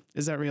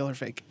 Is that real or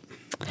fake?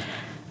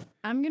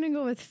 I'm going to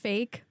go with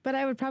fake, but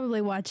I would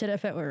probably watch it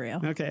if it were real.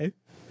 Okay.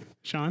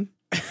 Sean?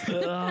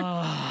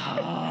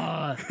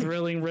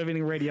 Thrilling,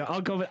 riveting radio.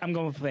 I'm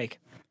going with fake.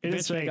 It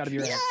is fake. Gotta be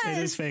right. Yes!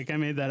 It is fake. I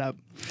made that up.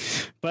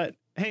 But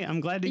hey, I'm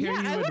glad to hear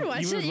you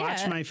would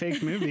watch my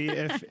fake movie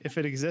if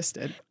it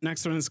existed.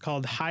 Next one is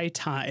called High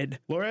Tide.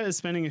 Laura is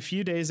spending a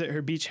few days at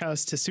her beach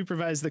house to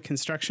supervise the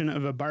construction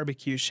of a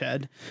barbecue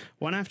shed.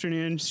 One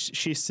afternoon,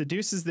 she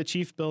seduces the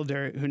chief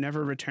builder, who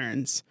never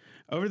returns.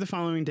 Over the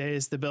following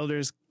days, the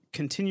builders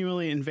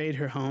continually invade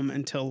her home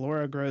until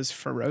Laura grows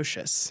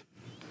ferocious.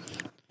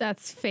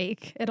 That's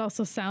fake. It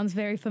also sounds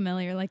very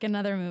familiar, like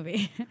another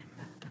movie.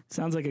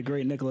 Sounds like a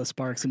great Nicholas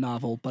Sparks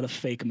novel, but a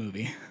fake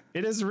movie.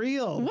 It is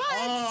real. What?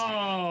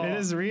 Oh, it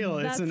is real.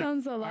 That it's an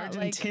sounds a lot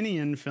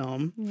Argentinian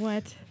film.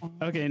 What?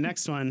 Okay,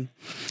 next one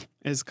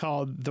is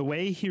called The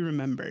Way He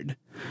Remembered.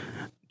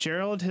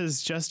 Gerald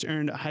has just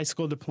earned a high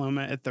school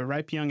diploma at the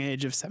ripe young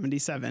age of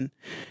 77.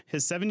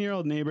 His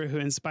 7-year-old neighbor who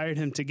inspired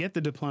him to get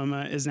the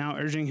diploma is now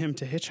urging him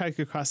to hitchhike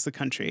across the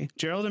country.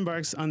 Gerald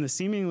embarks on the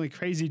seemingly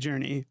crazy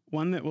journey,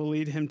 one that will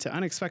lead him to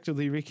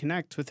unexpectedly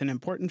reconnect with an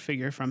important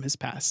figure from his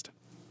past.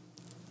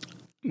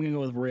 I'm going to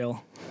go with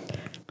real.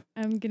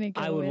 I'm going to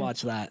go I would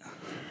watch that.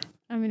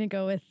 I'm going to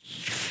go with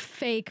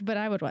fake, but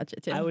I would watch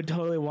it too. I would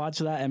totally watch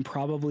that and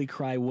probably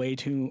cry way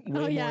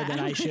more than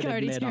I should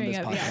admit on this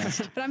podcast.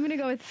 Yeah. But I'm going to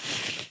go with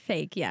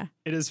fake, yeah.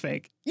 It is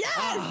fake.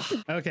 Yes!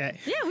 Okay.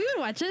 Yeah, we would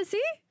watch it.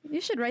 See?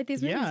 You should write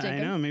these movies, Jacob. I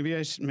know. Maybe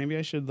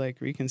I should like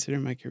reconsider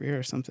my career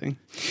or something.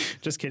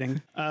 Just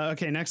kidding.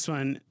 Okay, next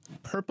one.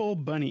 Purple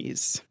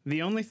Bunnies.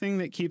 The only thing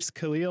that keeps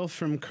Khalil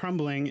from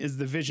crumbling is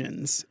the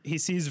visions. He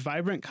sees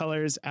vibrant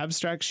colors,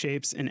 abstract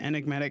shapes, and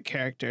enigmatic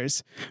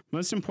characters.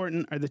 Most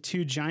important are the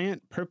 2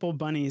 giant purple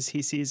bunnies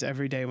he sees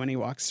every day when he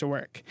walks to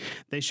work.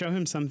 They show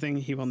him something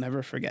he will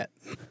never forget.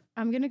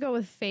 I'm going to go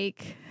with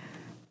fake.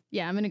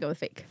 Yeah, I'm going to go with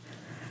fake.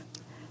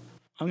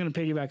 I'm going to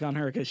piggyback on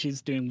her because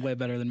she's doing way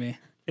better than me.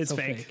 It's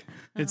fake.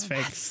 It's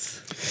fake.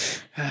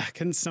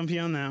 Couldn't stump you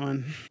on that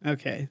one.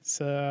 Okay,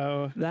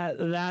 so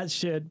that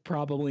should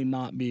probably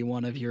not be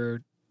one of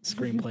your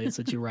screenplays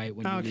that you write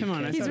when you come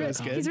on, I thought it was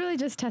good. He's really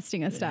just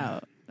testing us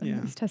out.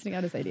 Yeah. He's testing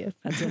out his ideas.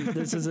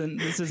 This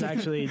is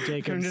actually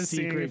Jacob's just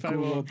seeing secret if I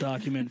Google will-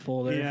 document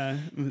folder. Yeah,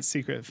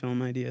 secret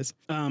film ideas.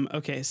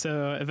 Okay,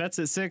 so Yvette's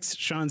at 6,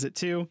 Sean's at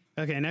 2.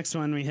 Okay, next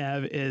one we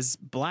have is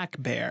Black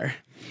Bear.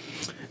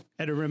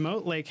 At a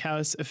remote lake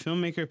house, a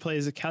filmmaker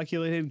plays a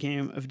calculated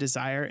game of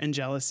desire and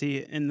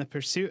jealousy in the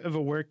pursuit of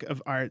a work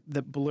of art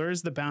that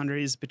blurs the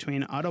boundaries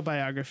between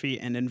autobiography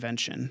and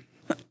invention.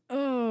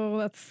 Oh,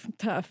 that's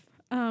tough.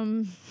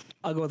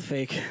 I'll go with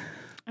fake.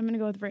 I'm gonna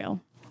go with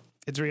real.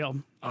 It's real.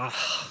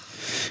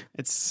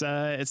 It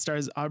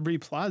stars Aubrey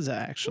Plaza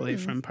actually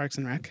from Parks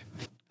and Rec.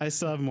 I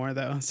still have more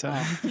though, so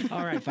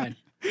All right, fine.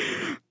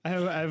 I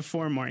have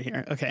 4 more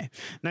here. Okay.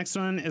 Next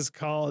one is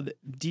called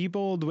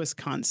Diebold,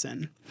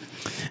 Wisconsin.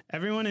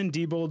 Everyone in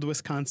Diebold,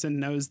 Wisconsin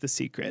knows the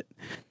secret.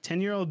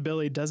 10-year-old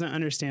Billy doesn't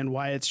understand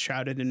why it's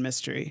shrouded in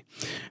mystery.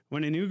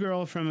 When a new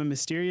girl from a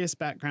mysterious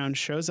background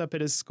shows up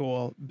at his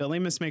school, Billy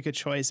must make a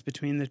choice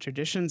between the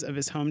traditions of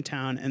his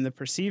hometown and the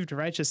perceived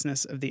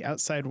righteousness of the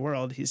outside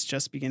world he's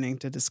just beginning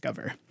to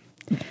discover.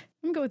 I'm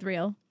gonna go with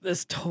real.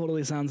 This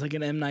totally sounds like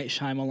an M. Night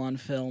Shyamalan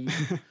film,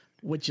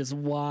 which is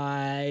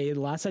why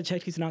last I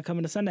checked, he's not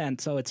coming to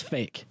Sundance, so it's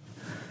fake.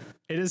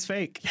 It is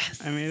fake.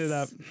 Yes. I made it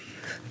up.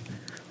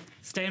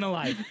 Staying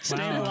alive.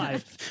 Staying Wow.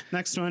 alive.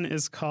 Next one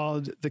is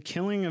called The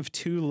Killing of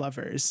Two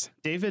Lovers.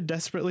 David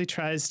desperately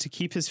tries to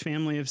keep his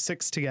family of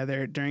 6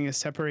 together during a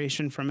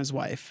separation from his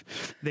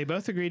wife. They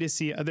both agree to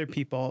see other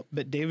people,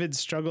 but David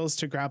struggles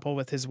to grapple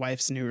with his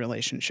wife's new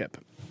relationship.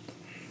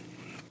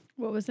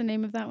 What was the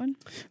name of that one?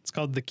 It's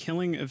called The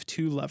Killing of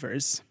Two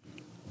Lovers.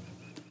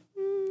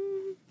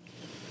 I'm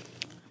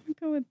gonna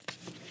go with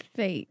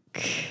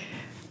fake.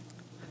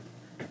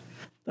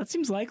 That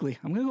seems likely.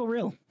 I'm going to go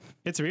real.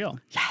 It's real.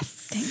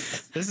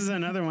 Yes. This is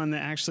another one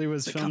that actually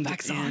was filmed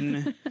comeback song.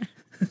 in.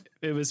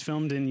 It was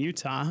filmed in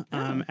Utah.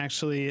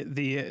 Actually,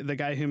 the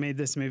guy who made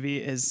this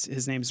movie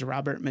his name's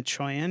Robert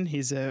Machoyan.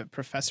 He's a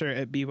professor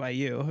at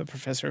BYU, a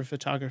professor of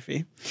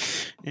photography.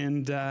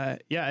 And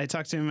I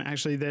talked to him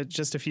actually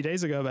just a few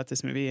days ago about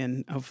this movie.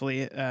 And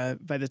hopefully,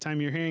 by the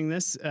time you're hearing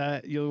this,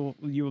 you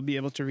will be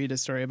able to read a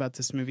story about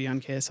this movie on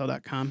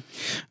KSL.com.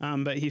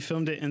 But he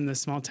filmed it in the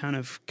small town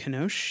of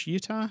Kenosha,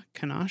 Utah.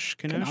 Kenosha.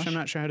 I'm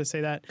not sure how to say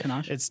that.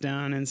 Kenosha. It's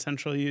down in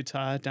central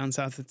Utah. Down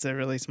south, it's a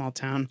really small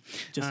town.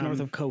 Just north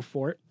of Cove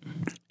Fort.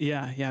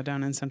 Yeah,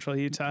 down in central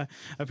Utah.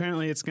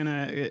 Apparently, it's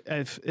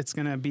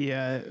gonna be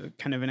a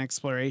kind of an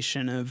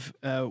exploration of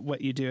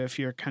what you do if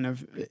you're kind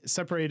of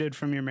separated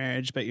from your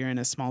marriage, but you're in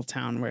a small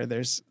town where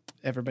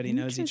everybody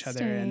knows each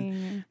other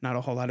and not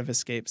a whole lot of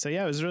escape. So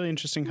yeah, it was a really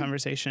interesting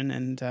conversation,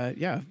 and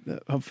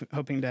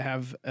hoping to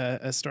have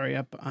a story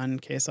up on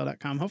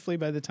KSL.com. Hopefully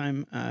by the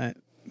time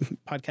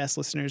podcast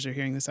listeners are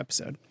hearing this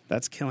episode.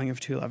 That's Killing of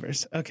Two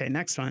Lovers. Okay,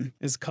 next one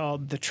is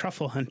called The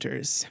Truffle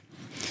Hunters.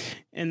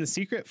 In the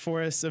secret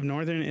forests of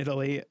northern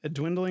Italy, a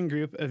dwindling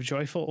group of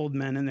joyful old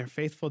men and their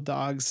faithful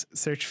dogs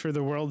search for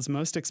the world's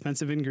most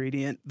expensive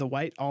ingredient, the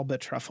white Alba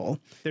truffle.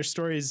 Their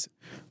stories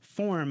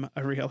form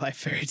a real-life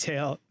fairy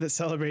tale that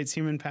celebrates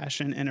human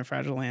passion in a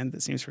fragile land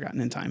that seems forgotten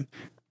in time.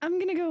 I'm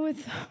gonna go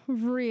with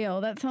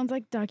real. That sounds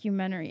like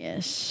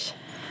documentary-ish.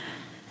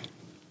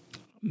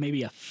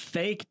 Maybe a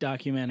fake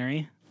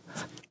documentary.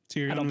 So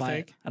you're I don't going buy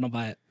fake? it. I don't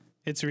buy it.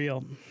 It's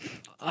real.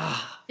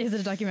 Is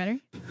it a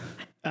documentary?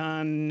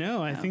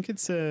 No, I think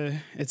it's a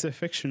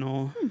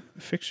fictional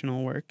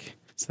work.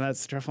 So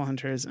that's The Truffle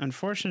Hunters.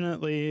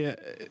 Unfortunately,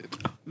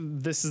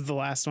 this is the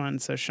last one.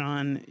 So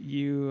Sean,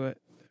 you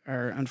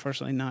are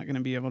unfortunately not going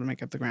to be able to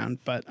make up the ground,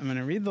 but I'm going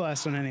to read the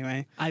last one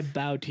anyway. I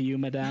bow to you,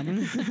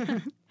 madame.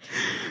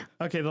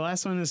 Okay, the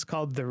last one is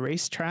called The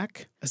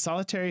Racetrack. A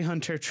solitary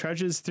hunter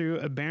trudges through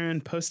a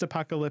barren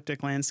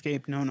post-apocalyptic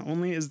landscape known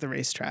only as the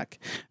racetrack.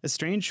 A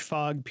strange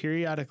fog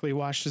periodically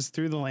washes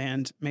through the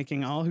land,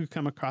 making all who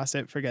come across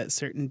it forget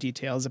certain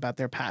details about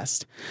their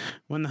past.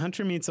 When the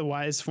hunter meets a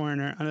wise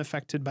foreigner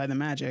unaffected by the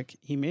magic,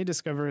 he may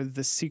discover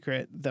the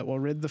secret that will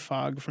rid the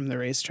fog from the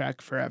racetrack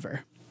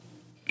forever.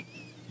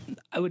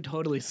 I would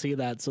totally see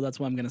that, so that's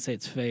why I'm going to say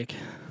it's fake.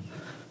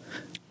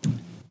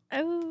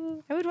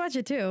 I would watch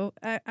it too.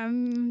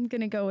 I'm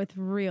gonna go with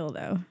real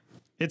though.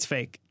 It's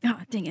fake.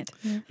 Ah, dang it.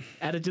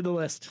 Add it to the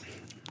list.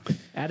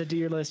 Add it to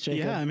your list,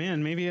 Jacob. Yeah,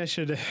 man, maybe I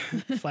should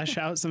flesh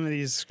out some of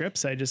these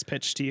scripts I just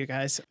pitched to you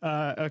guys.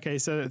 Okay,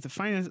 so the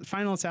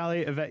final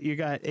tally, Yvette, you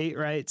got 8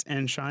 right,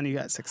 and Sean, you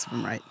got 6 of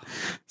them right.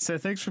 So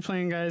thanks for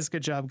playing, guys.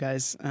 Good job,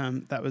 guys.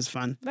 That was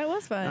fun. That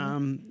was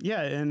fun.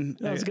 Yeah, and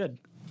That was good.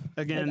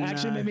 Again, It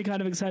actually made me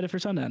kind of excited for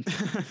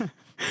Sundance.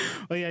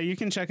 Well, yeah, you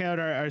can check out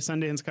our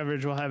Sundance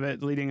coverage. We'll have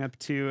it leading up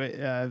to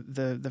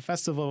the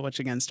festival, which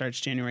again starts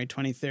January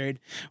 23rd.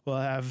 We'll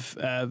have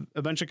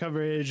a bunch of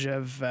coverage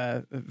of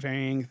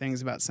varying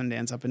things about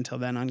Sundance up until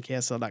then on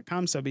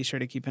KSL.com. So be sure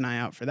to keep an eye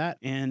out for that.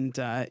 And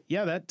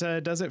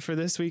that does it for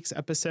this week's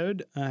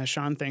episode.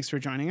 Sean, thanks for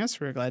joining us.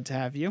 We're glad to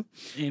have you.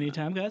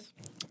 Anytime, guys.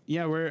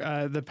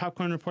 we're the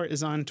Popcorn Report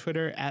is on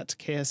Twitter at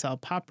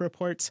KSL Pop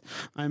Reports.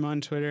 I'm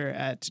on Twitter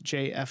at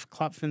JF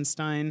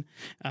Klopfenstein.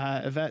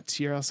 Yvette,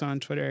 you're also on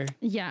Twitter.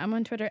 Yeah, I'm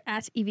on Twitter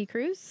at Evie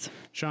Cruz.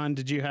 Sean,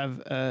 did you have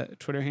a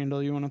Twitter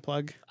handle you want to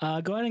plug?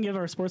 Go ahead and give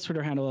our sports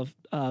Twitter handle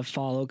a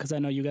follow, because I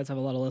know you guys have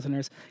a lot of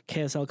listeners.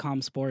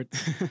 KSL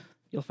Sports.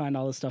 You'll find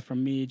all this stuff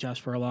from me,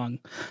 Josh Furlong,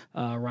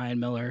 Ryan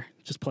Miller,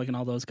 just plugging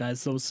all those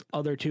guys. Those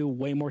other two,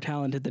 way more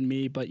talented than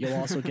me, but you'll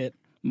also get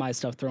my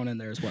stuff thrown in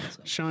there as well.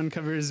 So. Sean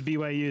covers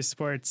BYU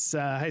sports,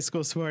 high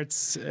school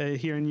sports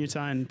here in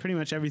Utah, and pretty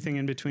much everything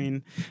in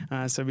between.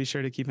 So be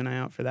sure to keep an eye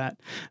out for that.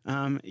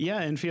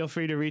 And feel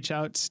free to reach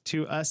out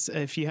to us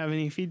if you have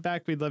any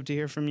feedback. We'd love to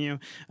hear from you.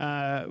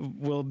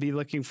 We'll be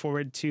looking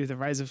forward to The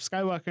Rise of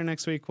Skywalker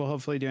next week. We'll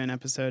hopefully do an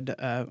episode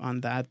on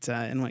that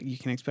and what you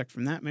can expect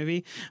from that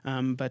movie.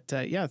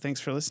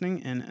 Thanks for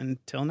listening, and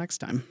until next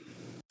time.